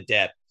don't have the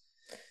depth.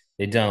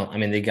 They don't. I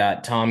mean, they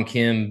got Tom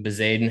Kim,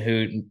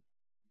 Bezadenhout,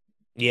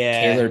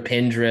 Yeah, Taylor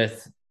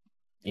Pendrith.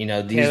 You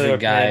know, these are Taylor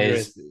Pendrith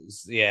guys.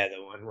 is the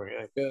one where you're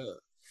like, ugh.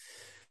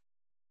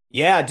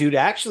 Yeah, dude.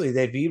 Actually,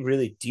 they'd be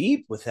really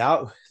deep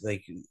without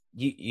like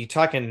you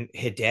talking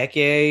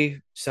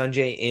Hideki,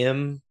 Sanjay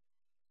M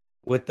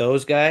with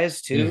those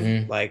guys too.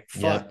 Mm-hmm. Like,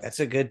 fuck, Yep. that's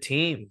a good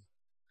team.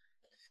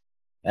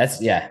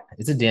 That's yeah.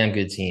 It's a damn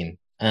good team.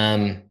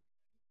 Who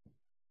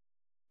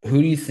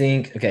do you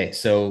think? Okay,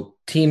 so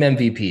team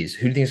MVPs.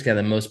 Who do you think's got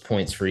the most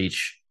points for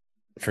each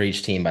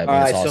team by All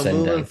when it's right, all so said and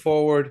moving done?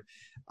 forward,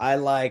 I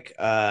like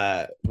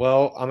I'm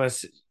gonna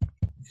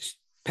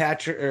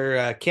Patrick or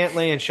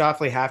Cantley and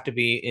Shoffley have to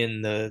be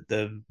in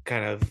the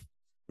kind of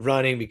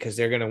running because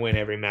they're gonna win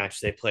every match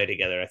they play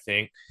together. I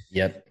think.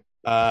 Yep.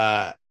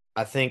 Uh,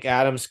 I think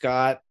Adam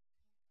Scott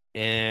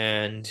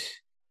and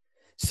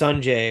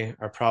Sunjay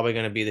are probably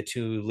going to be the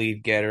two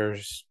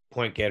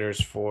point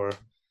getters for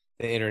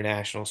the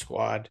international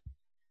squad.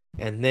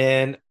 And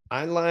then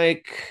I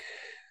like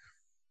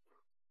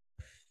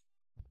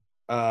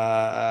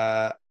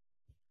uh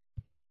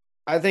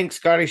I think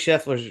Scotty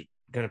Scheffler's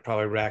going to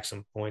probably rack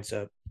some points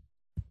up.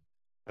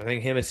 I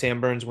think him and Sam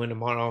Burns win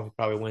tomorrow. He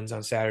probably wins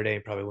on Saturday. He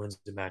probably wins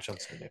the match on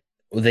Sunday.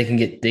 Well, they can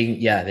get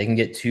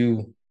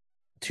 2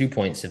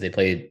 points if they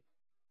play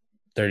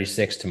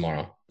 36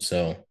 tomorrow.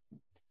 So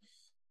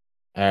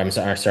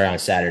sorry, on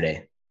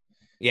Saturday.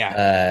 Yeah,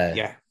 Uh,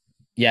 yeah,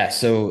 yeah.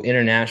 So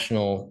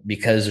international,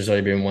 because there's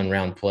already been one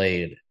round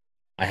played,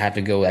 I have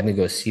to go. I'm gonna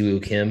go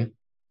Siwoo Kim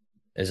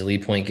as a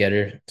lead point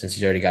getter since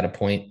he's already got a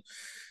point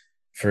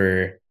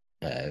for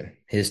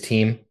his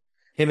team.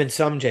 him and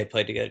Sumjay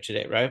played together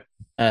today, right?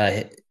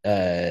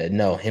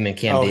 No, him and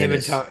Cam Oh, him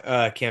and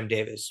Davis. Cam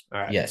Davis.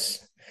 All right.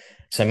 Yes.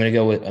 So I'm gonna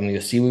go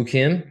Siwoo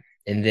Kim,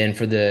 and then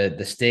for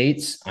the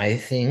states, I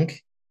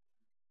think,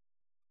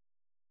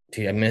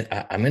 dude, I'm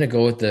gonna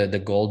go with the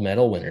gold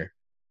medal winner.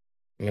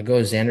 I'm gonna go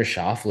with Xander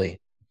Schauffele.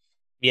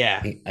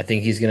 Yeah, I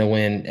think he's gonna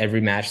win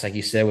every match, like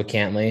you said with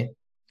Cantley.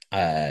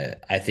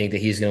 I think that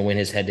he's gonna win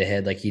his head to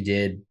head like he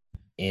did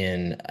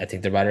in I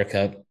think the Ryder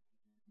Cup.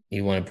 He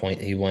won a point.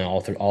 He won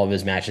all of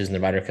his matches in the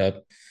Ryder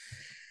Cup.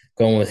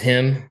 Going with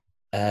him.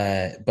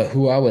 But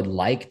who I would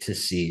like to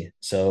see.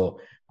 So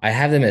I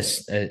have them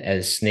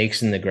as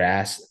snakes in the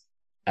grass.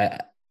 I,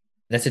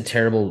 that's a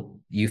terrible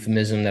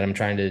euphemism that I'm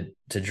trying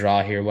to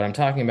draw here. What I'm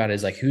talking about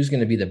is like who's going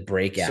to be the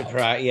breakout,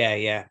 surprise. Yeah,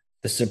 yeah.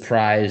 the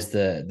surprise,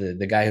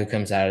 the guy who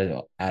comes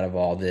out of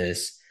all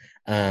this,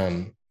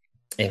 and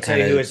I'll tell kind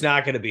you who of it's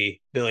not going to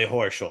be. Billy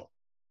Horschel.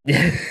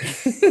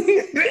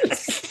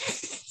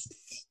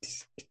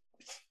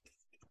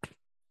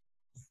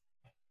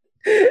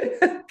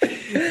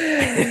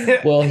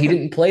 Well, he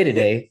didn't play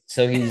today,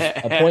 so he's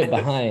a point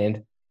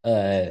behind.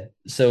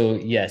 So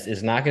yes,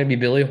 it's not going to be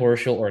Billy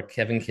Horschel or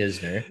Kevin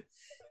Kisner.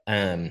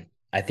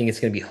 I think it's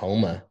going to be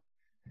Homa.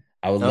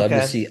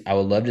 Okay. I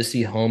would love to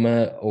see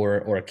Homa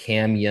or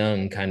Cam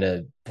Young kind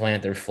of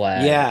plant their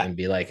flag Yeah. and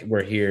be like,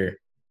 "We're here."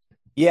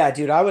 Yeah,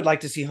 dude, I would like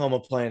to see Homa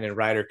playing in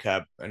Ryder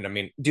Cup. And I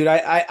mean, dude,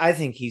 I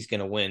think he's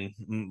gonna win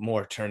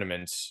more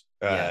tournaments.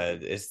 Yeah,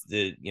 Is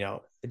the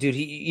dude,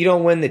 you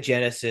don't win the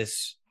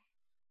Genesis.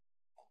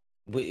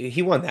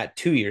 He won that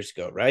 2 years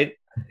ago, right?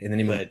 and then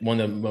he But won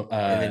the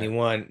and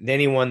then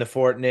he won the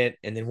Fortinet,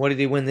 and then what did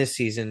he win this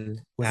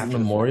season was it after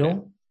the Fortinet?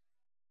 Memorial?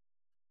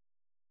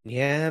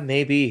 Yeah,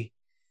 maybe.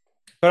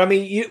 But I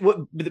mean,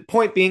 the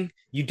point being,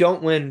 you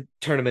don't win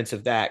tournaments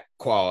of that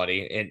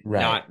quality, and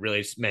Right. not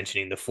really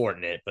mentioning the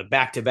Fortinet, but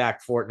back to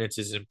back Fortinets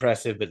is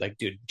impressive. But like,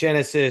 dude,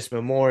 Genesis,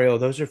 Memorial,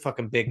 those are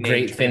fucking big name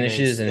Great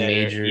finishes tournaments and that are,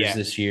 majors yeah,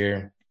 this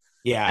year.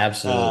 yeah.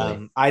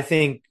 Absolutely. I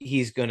think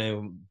he's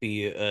gonna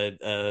be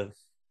a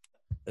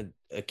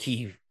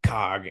key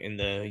cog in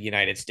the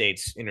United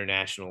States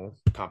international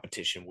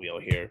competition wheel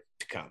here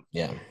to come.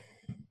 Yeah.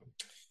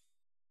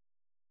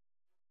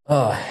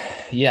 Oh,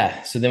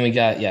 yeah. So then we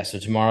got so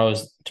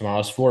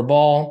tomorrow's four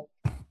ball.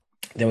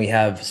 Then we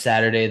have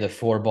Saturday the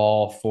four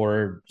ball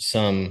for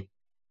some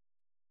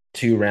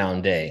 2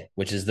 round day,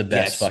 which is the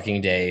best Yes,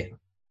 fucking day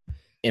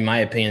in my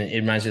opinion. It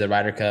reminds me of the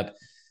Ryder Cup.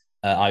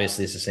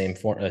 Obviously, it's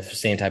the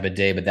same type of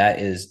day, but that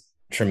is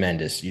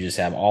tremendous. You just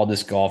have all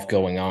this golf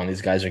going on.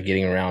 These guys are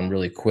getting around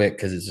really quick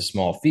because it's a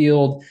small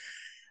field.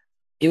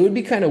 It would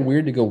be kind of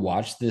weird to go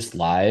watch this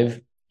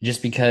live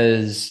just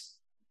because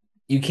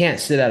you can't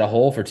sit at a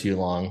hole for too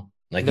long.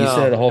 Like you sit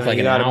at no, a hole no, for like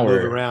you an got to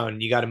move hour.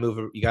 around. You got to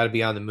move. You got to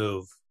be on the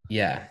move.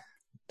 Yeah.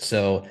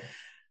 So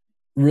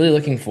really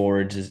looking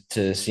forward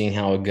to seeing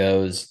how it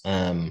goes.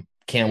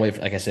 Can't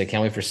wait. Like I said,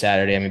 can't wait for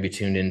Saturday. I'm gonna be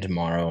tuned in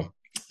tomorrow.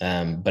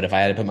 But if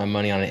I had to put my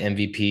money on an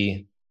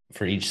MVP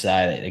for each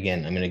side,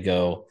 again, I'm gonna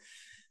go.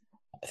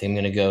 I think I'm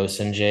gonna go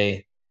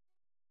Sanjay.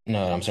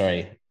 No, I'm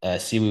sorry,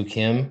 Siwoo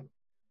Kim,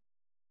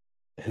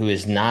 who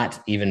is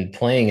not even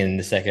playing in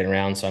the second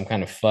round. So I'm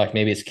kind of fucked.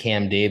 Maybe it's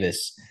Cam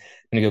Davis.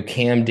 I'm gonna go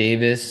Cam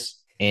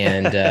Davis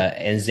and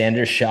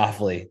Xander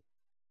Schauffele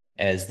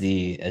as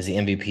the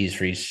MVPs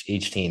for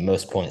each team,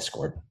 most points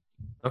scored.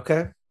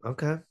 Okay.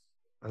 Okay.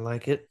 I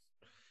like it.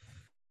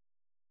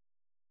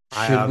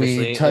 I Should we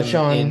obviously touch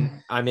am in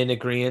on I'm in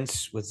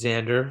agreement with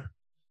Xander.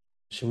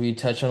 should we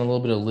touch on a little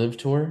bit of Live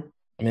Tour?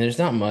 I mean, there's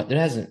not much. There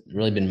hasn't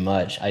really been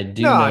much. I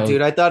do No, know.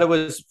 dude, I thought it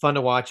was fun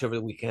to watch over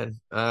the weekend.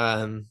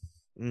 Mm,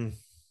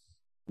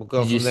 we'll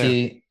go from there.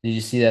 Did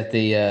you see that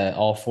the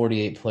all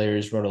 48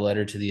 players wrote a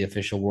letter to the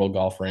official World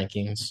Golf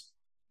Rankings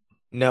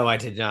No, I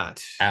did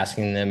not.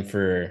 asking them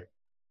for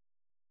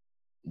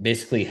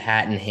basically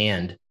hat in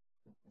hand,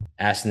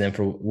 asking them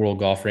for World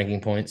Golf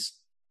Ranking points?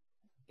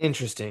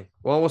 Interesting.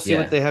 Well, we'll see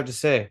what Yeah, they have to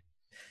say.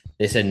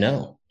 they said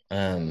no.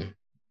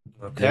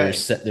 Okay.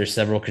 There's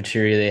several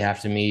criteria they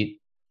have to meet.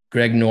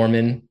 Greg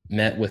Norman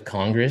met with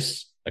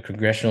Congress, a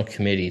congressional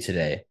committee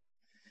today,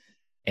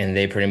 and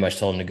they pretty much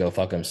told him to go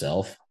fuck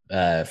himself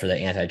for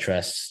the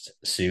antitrust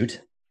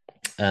suit.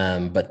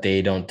 But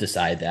they don't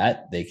decide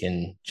that. They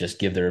can just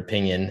give their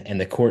opinion,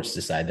 and the courts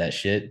decide that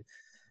shit.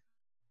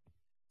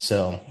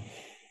 So,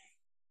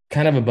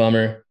 kind of a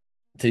bummer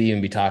to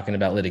even be talking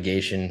about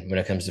litigation when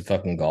it comes to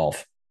fucking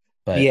golf.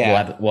 But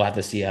Yeah, we'll have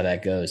to see how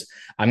that goes.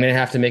 I'm gonna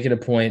have to make it a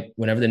point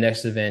whenever the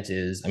next event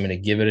is. I'm gonna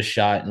give it a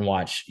shot and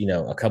watch,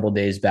 a couple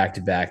days back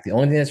to back. The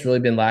only thing that's really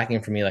been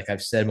lacking for me, like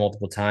I've said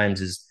multiple times,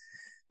 is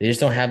they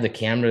just don't have the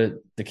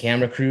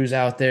camera crews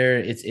out there.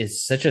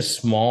 It's such a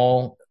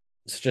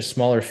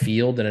smaller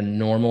field than a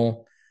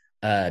normal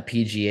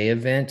PGA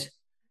event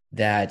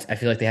that I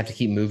feel like they have to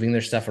keep moving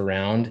their stuff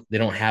around. They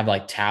don't have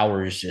like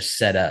towers just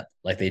set up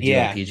like they do on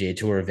yeah, PGA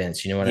Tour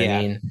events. You know what I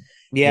yeah, mean? And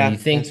yeah.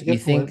 That's a you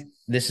good think point.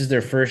 this is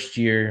their first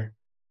year.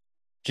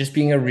 Just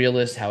being a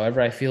realist, however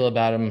I feel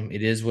about them,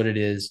 it is what it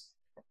is.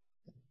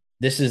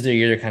 This is their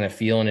year. They're kind of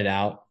feeling it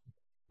out.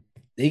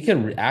 They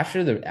could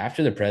after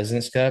the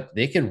President's Cup,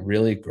 they could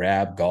really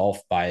grab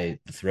golf by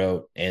the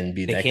throat and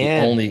be They like the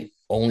can.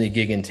 only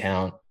gig in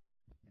town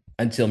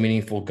until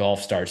meaningful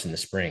golf starts in the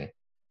spring.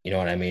 You know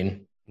what I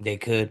mean? They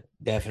could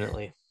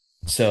definitely.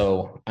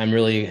 So I'm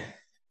really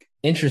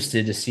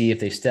interested to see if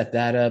they step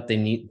that up. They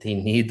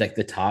need like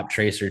the top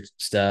tracer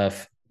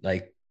stuff.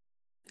 Like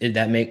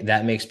that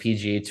makes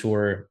PGA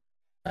Tour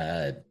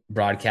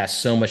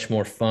broadcast so much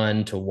more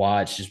fun to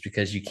watch just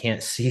because you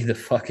can't see the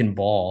fucking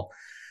ball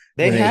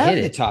They when they hit have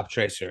the it. top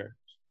tracer.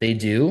 They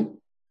do.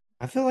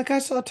 I feel like I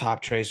saw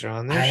top tracer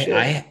on their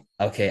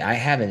shit. I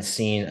haven't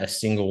seen a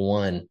single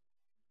one.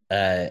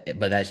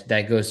 But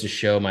that goes to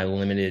show my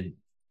limited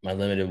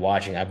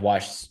watching. I've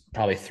watched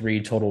probably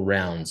 3 total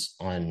rounds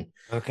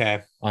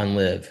Okay. on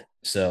live.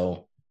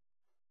 So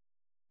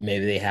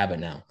maybe they have it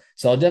now.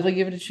 So I'll definitely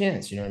give it a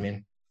chance. You know what I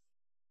mean?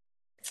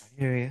 I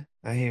hear you.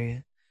 I hear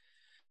you.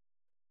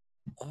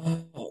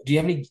 Do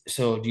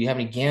you have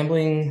any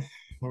gambling?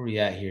 Where are we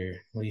at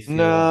here? What do you feel?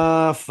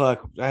 Nah,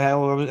 fuck.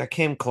 I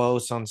came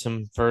close on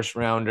some first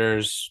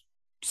rounders.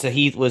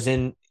 Sahith was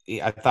in.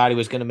 I thought he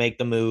was going to make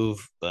the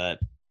move, but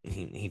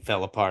he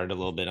fell apart a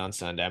little bit on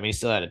Sunday. I mean, he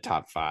still had a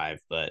top five,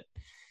 but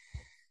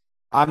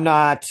I'm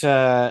not.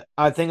 I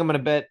think I'm going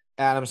to bet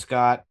Adam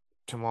Scott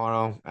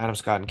tomorrow. Adam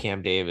Scott and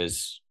Cam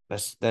Davis.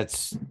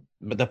 That's.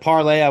 But the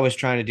parlay I was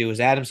trying to do was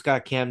Adam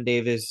Scott, Cam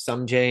Davis,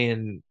 Sumjay,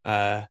 and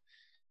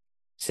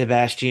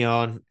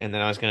Sebastian, and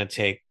then I was going to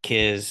take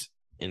Kiz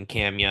and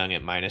Cam Young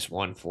at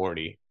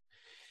 -140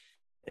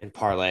 and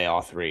parlay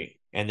all three.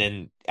 And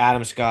then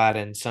Adam Scott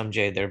and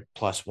Sumjay, they're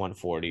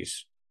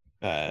 +140s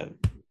uh,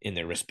 in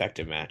their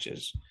respective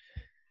matches.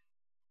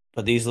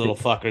 But these little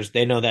fuckers,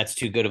 they know that's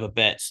too good of a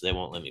bet, so they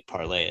won't let me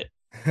parlay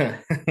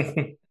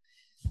it.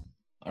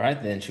 All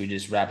right, then. Should we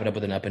just wrap it up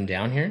with an up and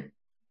down here?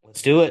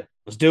 Let's do it.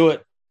 Let's do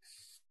it.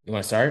 You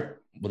want to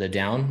start with a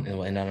down and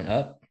we'll end on an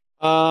up?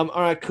 All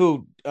right,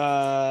 cool.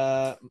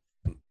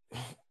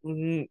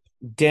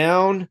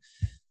 Down.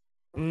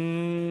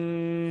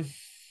 Mm,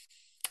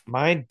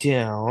 my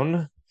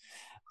down.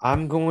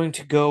 I'm going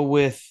to go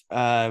with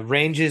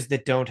ranges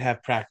that don't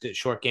have practice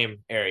short game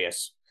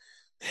areas.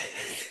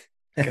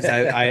 Because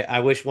I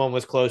wish one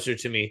was closer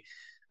to me.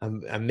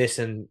 I'm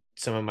missing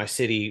some of my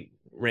city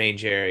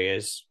range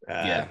areas,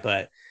 Yeah.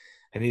 but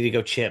I need to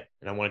go chip,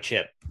 and I want to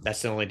chip.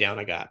 That's the only down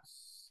I got.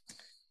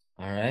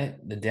 All right.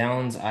 The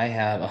downs I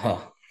have.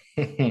 Oh.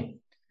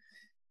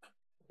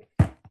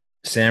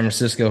 San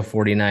Francisco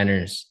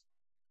 49ers.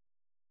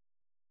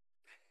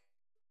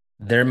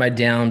 They're my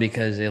down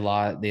because they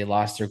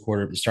lost their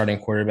starting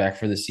quarterback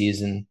for the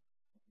season.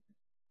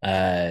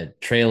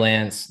 Trey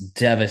Lance,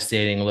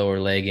 devastating lower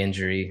leg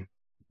injury,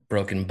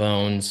 broken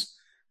bones.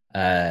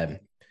 Uh,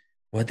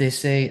 what they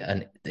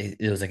say?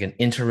 It was like an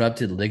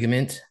interrupted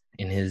ligament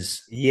in Yeah,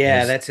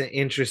 his. that's an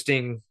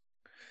interesting.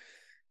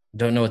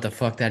 Don't know what the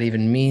fuck that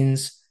even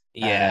means.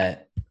 Yeah,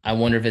 Uh, I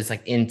wonder if it's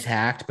like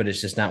intact, but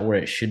it's just not where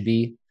it should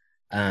be.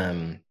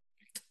 Um,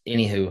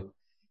 Anywho,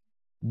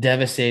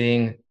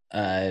 devastating.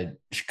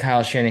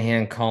 Kyle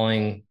Shanahan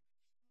calling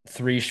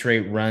three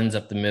straight runs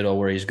up the middle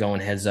where he's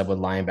going heads up with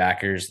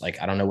linebackers. Like,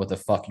 I don't know what the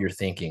fuck you're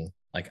thinking.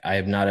 Like,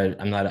 I'm not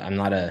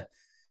a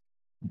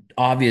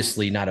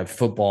obviously not a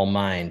football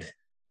mind,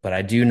 but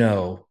I do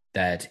know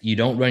that you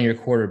don't run your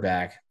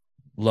quarterback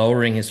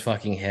lowering his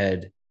fucking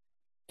head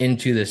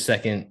into the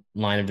second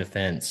line of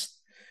defense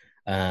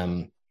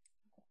um,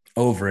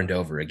 over and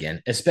over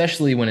again,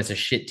 especially when it's a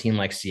shit team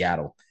like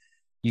Seattle.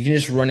 You can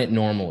just run it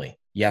normally.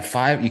 You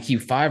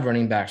keep five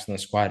running backs in the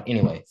squad.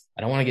 Anyway,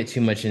 I don't want to get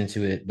too much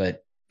into it,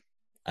 but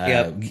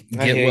yep.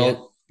 I hear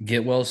you.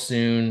 Get well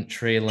soon,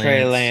 Trey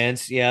Trey Lance.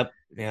 Lance. Yep.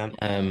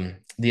 Yeah.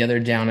 The other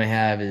down I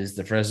have is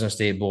the Fresno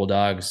State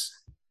Bulldogs.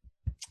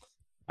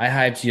 I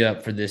hyped you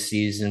up for this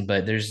season,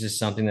 but there's just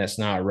something that's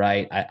not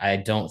right. I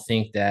don't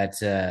think that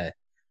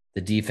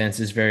the defense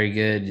is very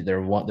good.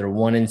 They're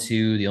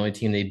 1-2. The only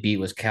team they beat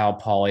was Cal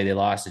Poly. They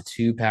lost to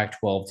two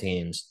Pac-12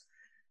 teams,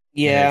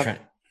 and they're Yeah. trying.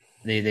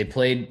 They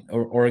played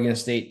Oregon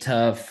State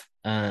tough.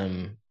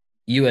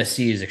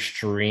 USC is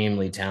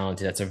extremely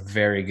talented. That's a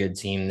very good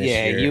team this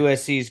Yeah. year.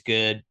 USC's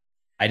good.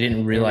 I didn't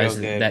They're realize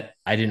real that, good. that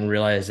I didn't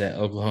realize that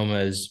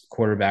Oklahoma's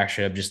quarterback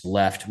should have just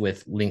left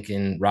with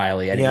Lincoln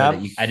Riley. Yep.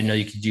 I didn't know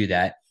you could do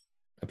that.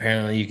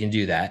 Apparently, you can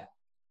do that.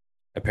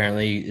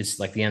 Apparently, it's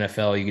like the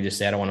NFL. You could just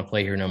say, "I don't want to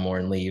play here no more"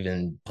 and leave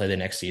and play the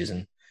next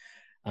season.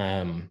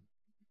 Um,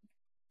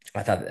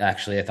 I thought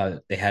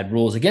they had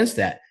rules against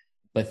that,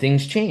 but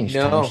things change.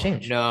 Times No.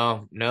 change.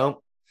 No.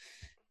 No.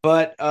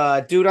 But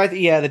dude,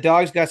 yeah, the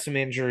dogs got some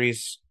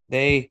injuries.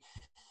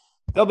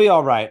 They'll be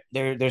all right.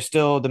 They're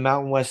still the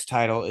Mountain West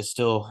title is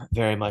still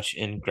very much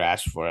in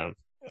grasp for them.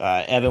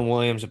 Evan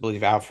Williams, I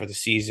believe, out for the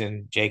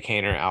season. Jake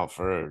Haener out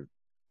for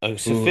a Ooh,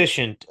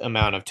 sufficient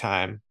amount of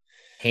time.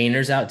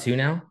 Hayner's out too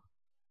now.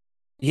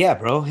 Yeah,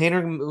 bro.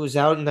 Haener was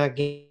out in that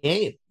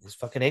game. His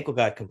fucking ankle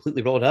got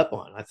completely rolled up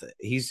on. I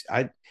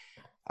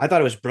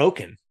thought it was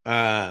broken.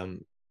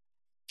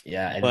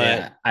 Yeah, and But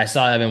then I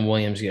saw Evan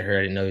Williams get hurt.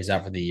 I didn't know he's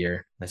out for the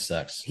year. That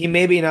sucks. he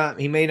may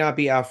not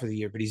be out for the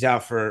year, but he's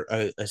out for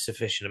a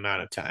sufficient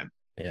amount of time.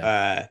 Yeah.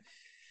 Uh,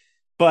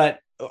 but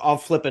I'll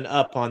flip an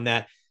up on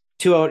that.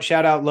 2-0,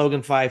 shout out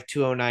Logan 5,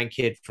 209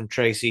 kid from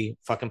Tracy.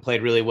 Fucking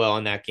played really well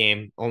in that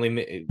game.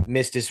 Only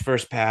missed his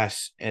first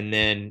pass and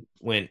then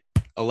went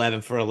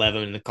 11 for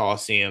 11 in the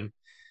Coliseum.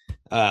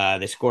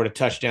 They scored a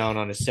touchdown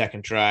on his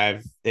second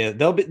drive.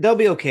 They'll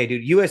be okay,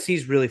 dude.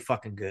 USC's really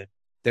fucking good.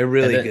 They're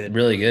really good.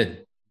 Really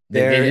good.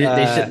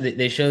 They're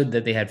They showed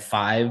that they had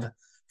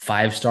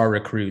five-star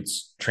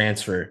recruits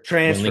transfer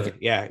transfer.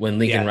 Yeah, when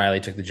Lincoln yeah, Riley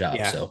took the job.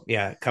 yeah, So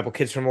yeah. A couple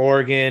kids from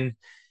Oregon.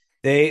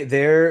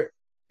 They're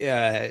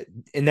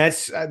and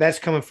that's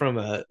coming from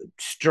a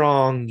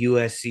strong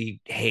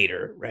USC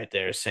hater right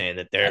there, saying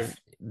that I can't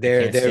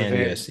they're stand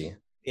very USC.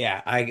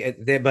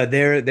 yeah. But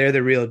they're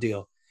the real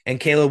deal. And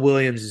Caleb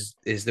Williams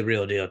is the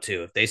real deal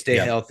too. If they stay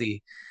Yep.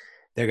 healthy,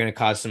 they're going to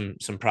cause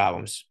some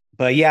problems.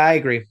 But yeah, I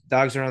agree.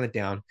 Dogs are on the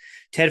down.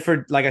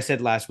 Tedford, like I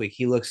said last week,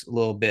 he looks a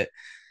little bit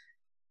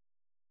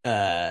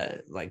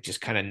like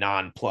just kind of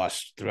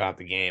nonplussed throughout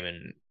the game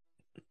and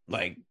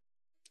like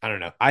I don't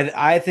know.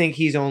 I think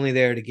he's only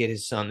there to get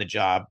his son the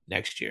job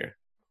next year, and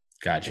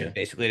Gotcha.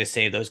 basically to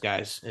save those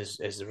guys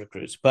as the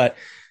recruits. But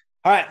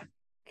all right,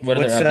 What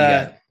other what's up you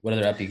got? What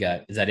other up you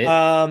got? Is that it?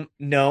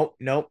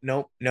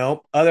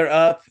 nope. Other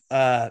up,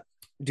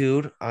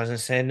 dude, I was gonna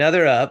say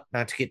another up,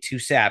 not to get too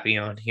sappy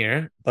on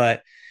here,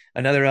 but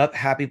another up,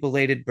 happy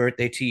belated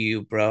birthday to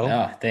you, bro.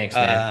 Oh, thanks,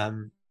 man.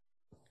 Um,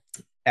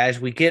 as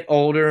we get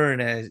older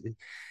and as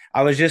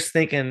I was just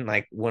thinking,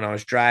 like when I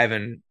was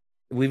driving,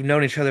 we've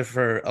known each other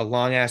for a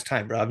long ass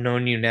time, bro. I've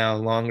known you now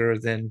longer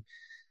than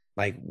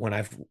like when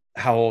I've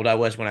how old I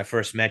was when I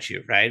first met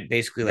you, right?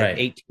 Basically like Right.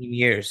 18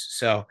 years.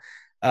 So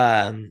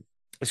um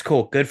it's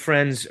cool. Good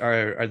friends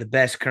are the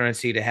best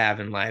currency to have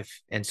in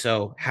life. And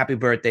so happy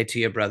birthday to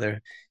you,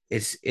 brother.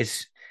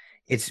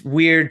 It's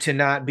weird to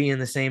not be in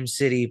the same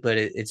city, but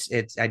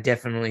it's I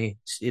definitely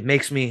it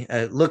makes me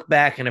look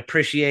back and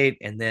appreciate.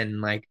 And then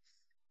like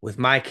with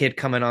my kid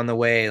coming on the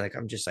way, like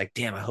I'm just like,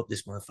 damn, I hope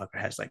this motherfucker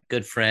has like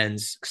good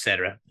friends,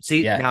 etc.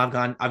 See, Yeah.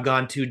 now I've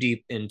gone too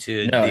deep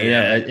into No,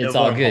 yeah, the it's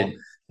all wormhole. good.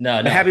 No,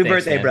 But no, happy thanks,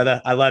 birthday, man.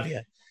 brother. I love you.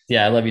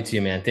 Yeah, I love you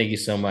too, man. Thank you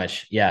so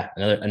much. Yeah,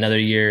 another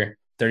year.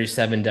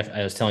 37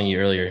 I was telling you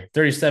earlier.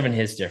 37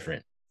 hits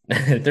different.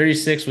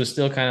 36 was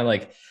still kind of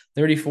like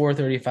 34,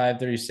 35,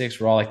 36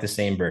 were all like the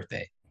same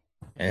birthday.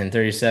 And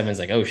 37 is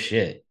like, oh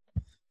shit.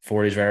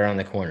 40 is right around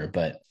the corner,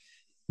 but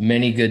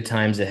many good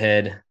times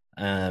ahead.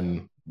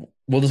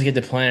 We'll just get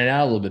to plan it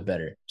out a little bit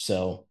better.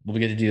 So we'll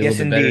get to do a little Yes,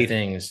 bit better indeed.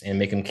 things and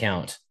make them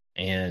count,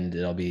 and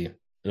it'll be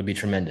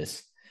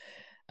tremendous.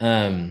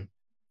 Um,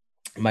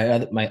 my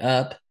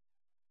up,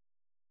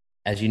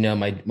 as you know,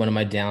 my one of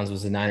my downs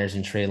was the Niners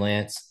and Trey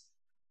Lance.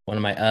 One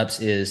of my ups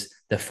is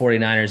the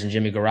 49ers and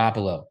Jimmy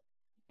Garoppolo.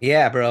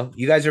 Yeah, bro.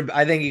 You guys are.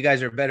 I think you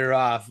guys are better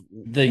off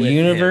The with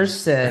universe him.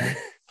 said,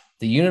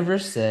 the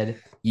universe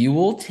said, you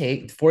will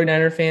take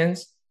 49er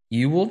fans,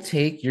 you will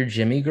take your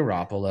Jimmy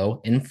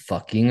Garoppolo and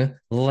fucking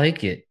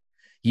like it.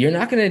 You're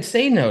not going to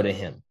say no to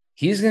him.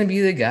 He's going to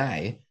be the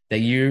guy that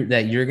you're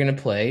going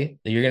to play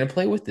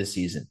with this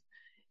season.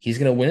 He's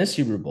going to win a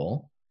Super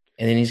Bowl,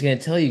 and then he's going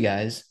to tell you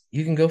guys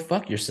you can go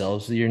fuck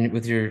yourselves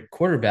with your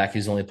quarterback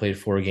who's only played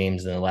 4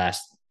 games in the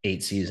last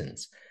 8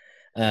 seasons.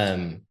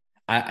 Um,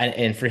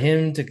 and for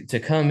him to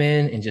come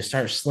in and just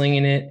start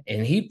slinging it,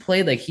 and he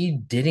played like he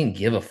didn't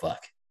give a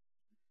fuck.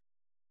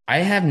 I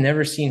have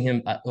never seen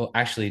him. Well,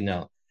 actually,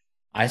 no.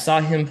 I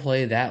saw him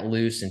play that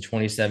loose in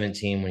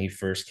 2017 when he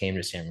first came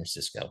to San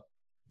Francisco.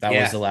 That was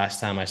Yeah. the last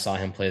time I saw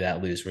him play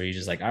that loose, where he's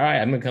just like, "All right,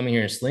 I'm gonna come in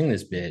here and sling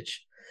this bitch."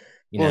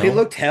 You Well, he know,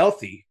 looked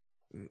healthy.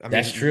 I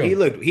that's mean,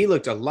 true. he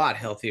looked a lot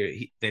healthier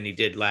than he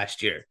did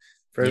last year.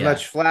 For as Yeah,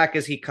 much flack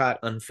as he caught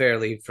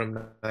unfairly from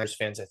Niners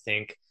fans, I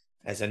think,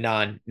 as a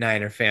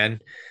non-Niner fan,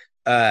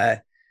 uh,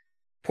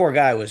 poor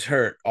guy was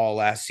hurt all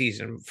last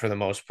season for the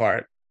most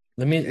part.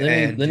 let me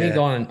And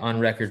go on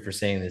record for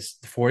saying this.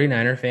 The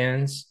 49er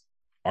fans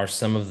are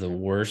some of the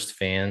worst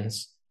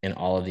fans in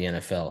all of the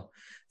NFL.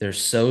 They're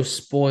so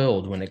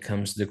spoiled when it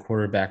comes to the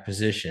quarterback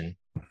position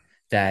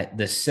that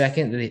the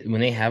second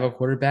when they have a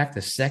quarterback,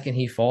 the second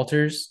he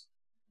falters,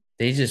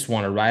 they just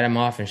want to write him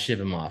off and ship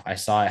him off. I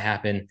saw it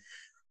happen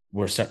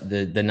where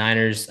the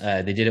Niners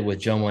they did it with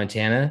Joe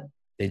Montana,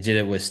 they did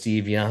it with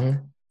Steve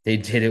Young, they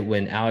did it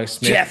when Alex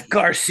Smith. Jeff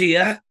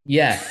Garcia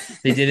Yeah,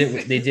 they did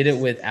it. They did it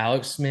with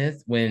Alex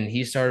Smith when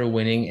he started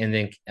winning, and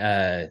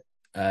then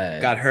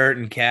got hurt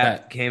and Cap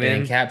got came and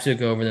then in. Cap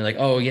took over. And they're like,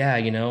 oh yeah,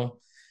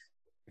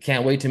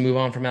 can't wait to move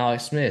on from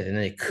Alex Smith, and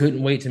they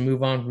couldn't wait to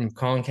move on from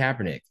Colin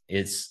Kaepernick.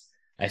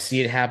 I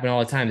see it happen all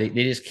the time. They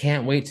just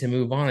can't wait to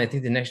move on. I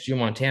think the next Joe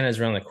Montana is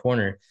around the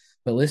corner.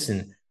 But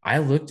listen, I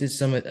looked at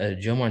some of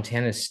Joe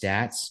Montana's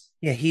stats.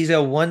 Yeah, he's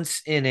a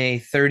once in a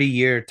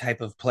 30-year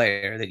type of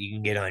player that you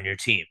can get on your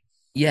team.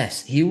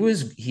 Yes, he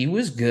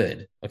was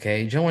good.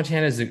 Okay, Joe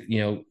Montana is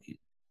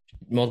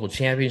multiple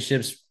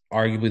championships,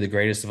 arguably the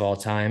greatest of all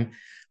time.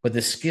 But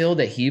the skill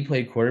that he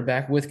played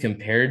quarterback with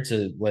compared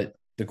to what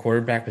the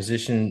quarterback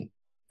position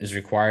is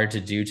required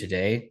to do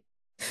today,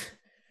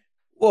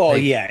 Well,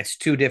 like yeah, it's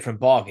two different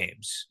ball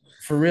games.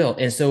 for real.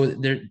 And so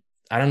there,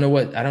 I don't know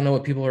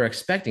what people are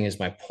expecting is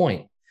my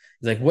point.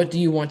 It's like, what do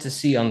you want to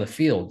see on the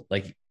field?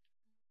 Like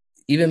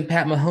even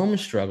Pat Mahomes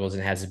struggles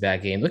and has a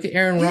bad game. Look at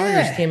Aaron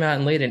Rodgers Yeah. came out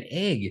and laid an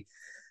egg.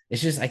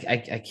 It's just I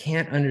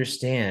can't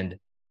understand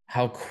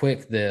how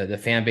quick the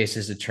fan base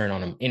is to turn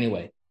on him.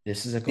 Anyway,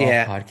 this is a golf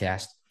Yeah,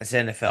 podcast. it's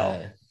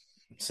NFL. Uh,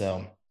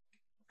 so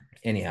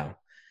anyhow,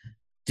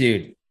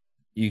 dude,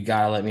 you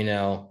gotta let me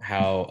know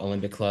how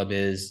Olympic Club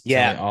is. Tell me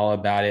Yeah. all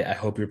about it. I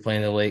hope you're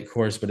playing the lake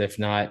course, but if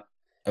not,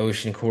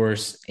 ocean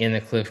course and the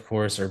cliff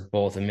course are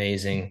both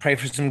amazing. Pray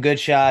for some good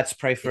shots.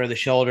 Pray for the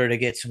shoulder to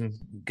get some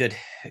good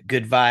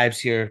vibes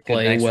here. Good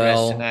Play night's rest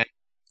well. tonight.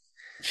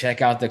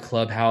 Check out the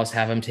clubhouse.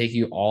 Have them take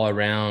you all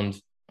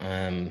around. Well,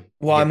 I Get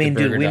the mean,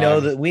 dude, burger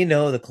dog. we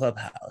know the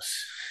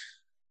clubhouse.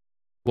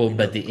 Well, We know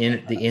but the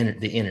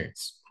the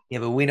innards. Yeah,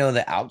 but we know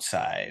the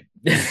outside.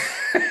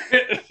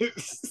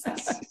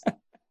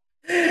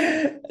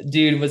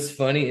 Dude, what's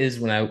funny is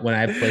when I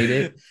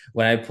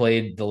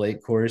played the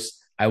lake course,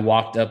 I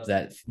walked up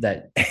that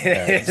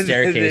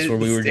staircase where The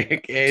we were two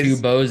staircase.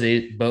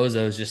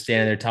 bozos just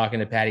standing there talking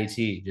to Patty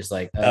T, just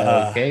like,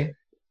 Uh, okay.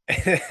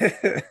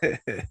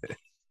 that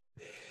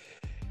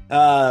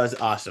was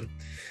awesome.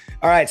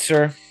 All right,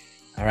 sir.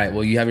 All right.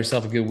 Well, you have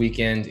yourself a good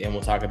weekend, and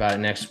we'll talk about it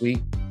next week.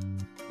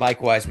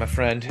 Likewise, my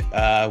friend.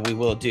 We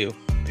will do.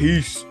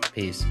 Peace.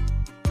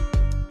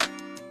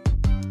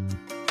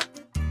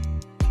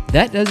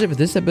 That does it for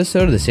this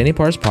episode of the Sandy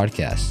Pars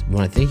Podcast. We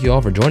want to thank you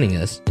all for joining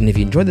us. And if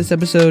you enjoyed this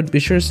episode, be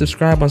sure to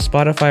subscribe on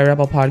Spotify or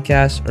Apple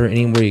Podcasts or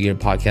anywhere you get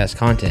podcast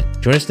content.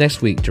 Join us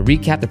next week to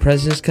recap the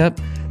President's Cup,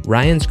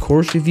 Ryan's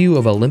course review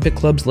of Olympic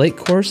Club's lake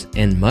course,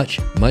 and much,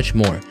 much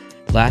more.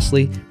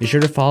 Lastly, be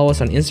sure to follow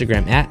us on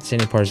Instagram at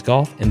Sandy Pars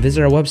Golf and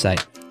visit our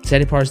website,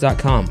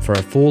 sandypars.com, for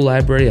a full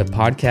library of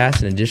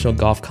podcasts and additional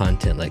golf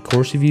content like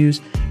course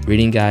reviews,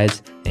 reading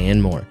guides,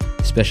 and more.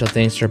 Special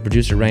thanks to our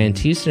producer Ryan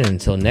Thiessen, and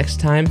until next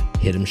time,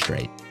 hit 'em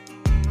straight.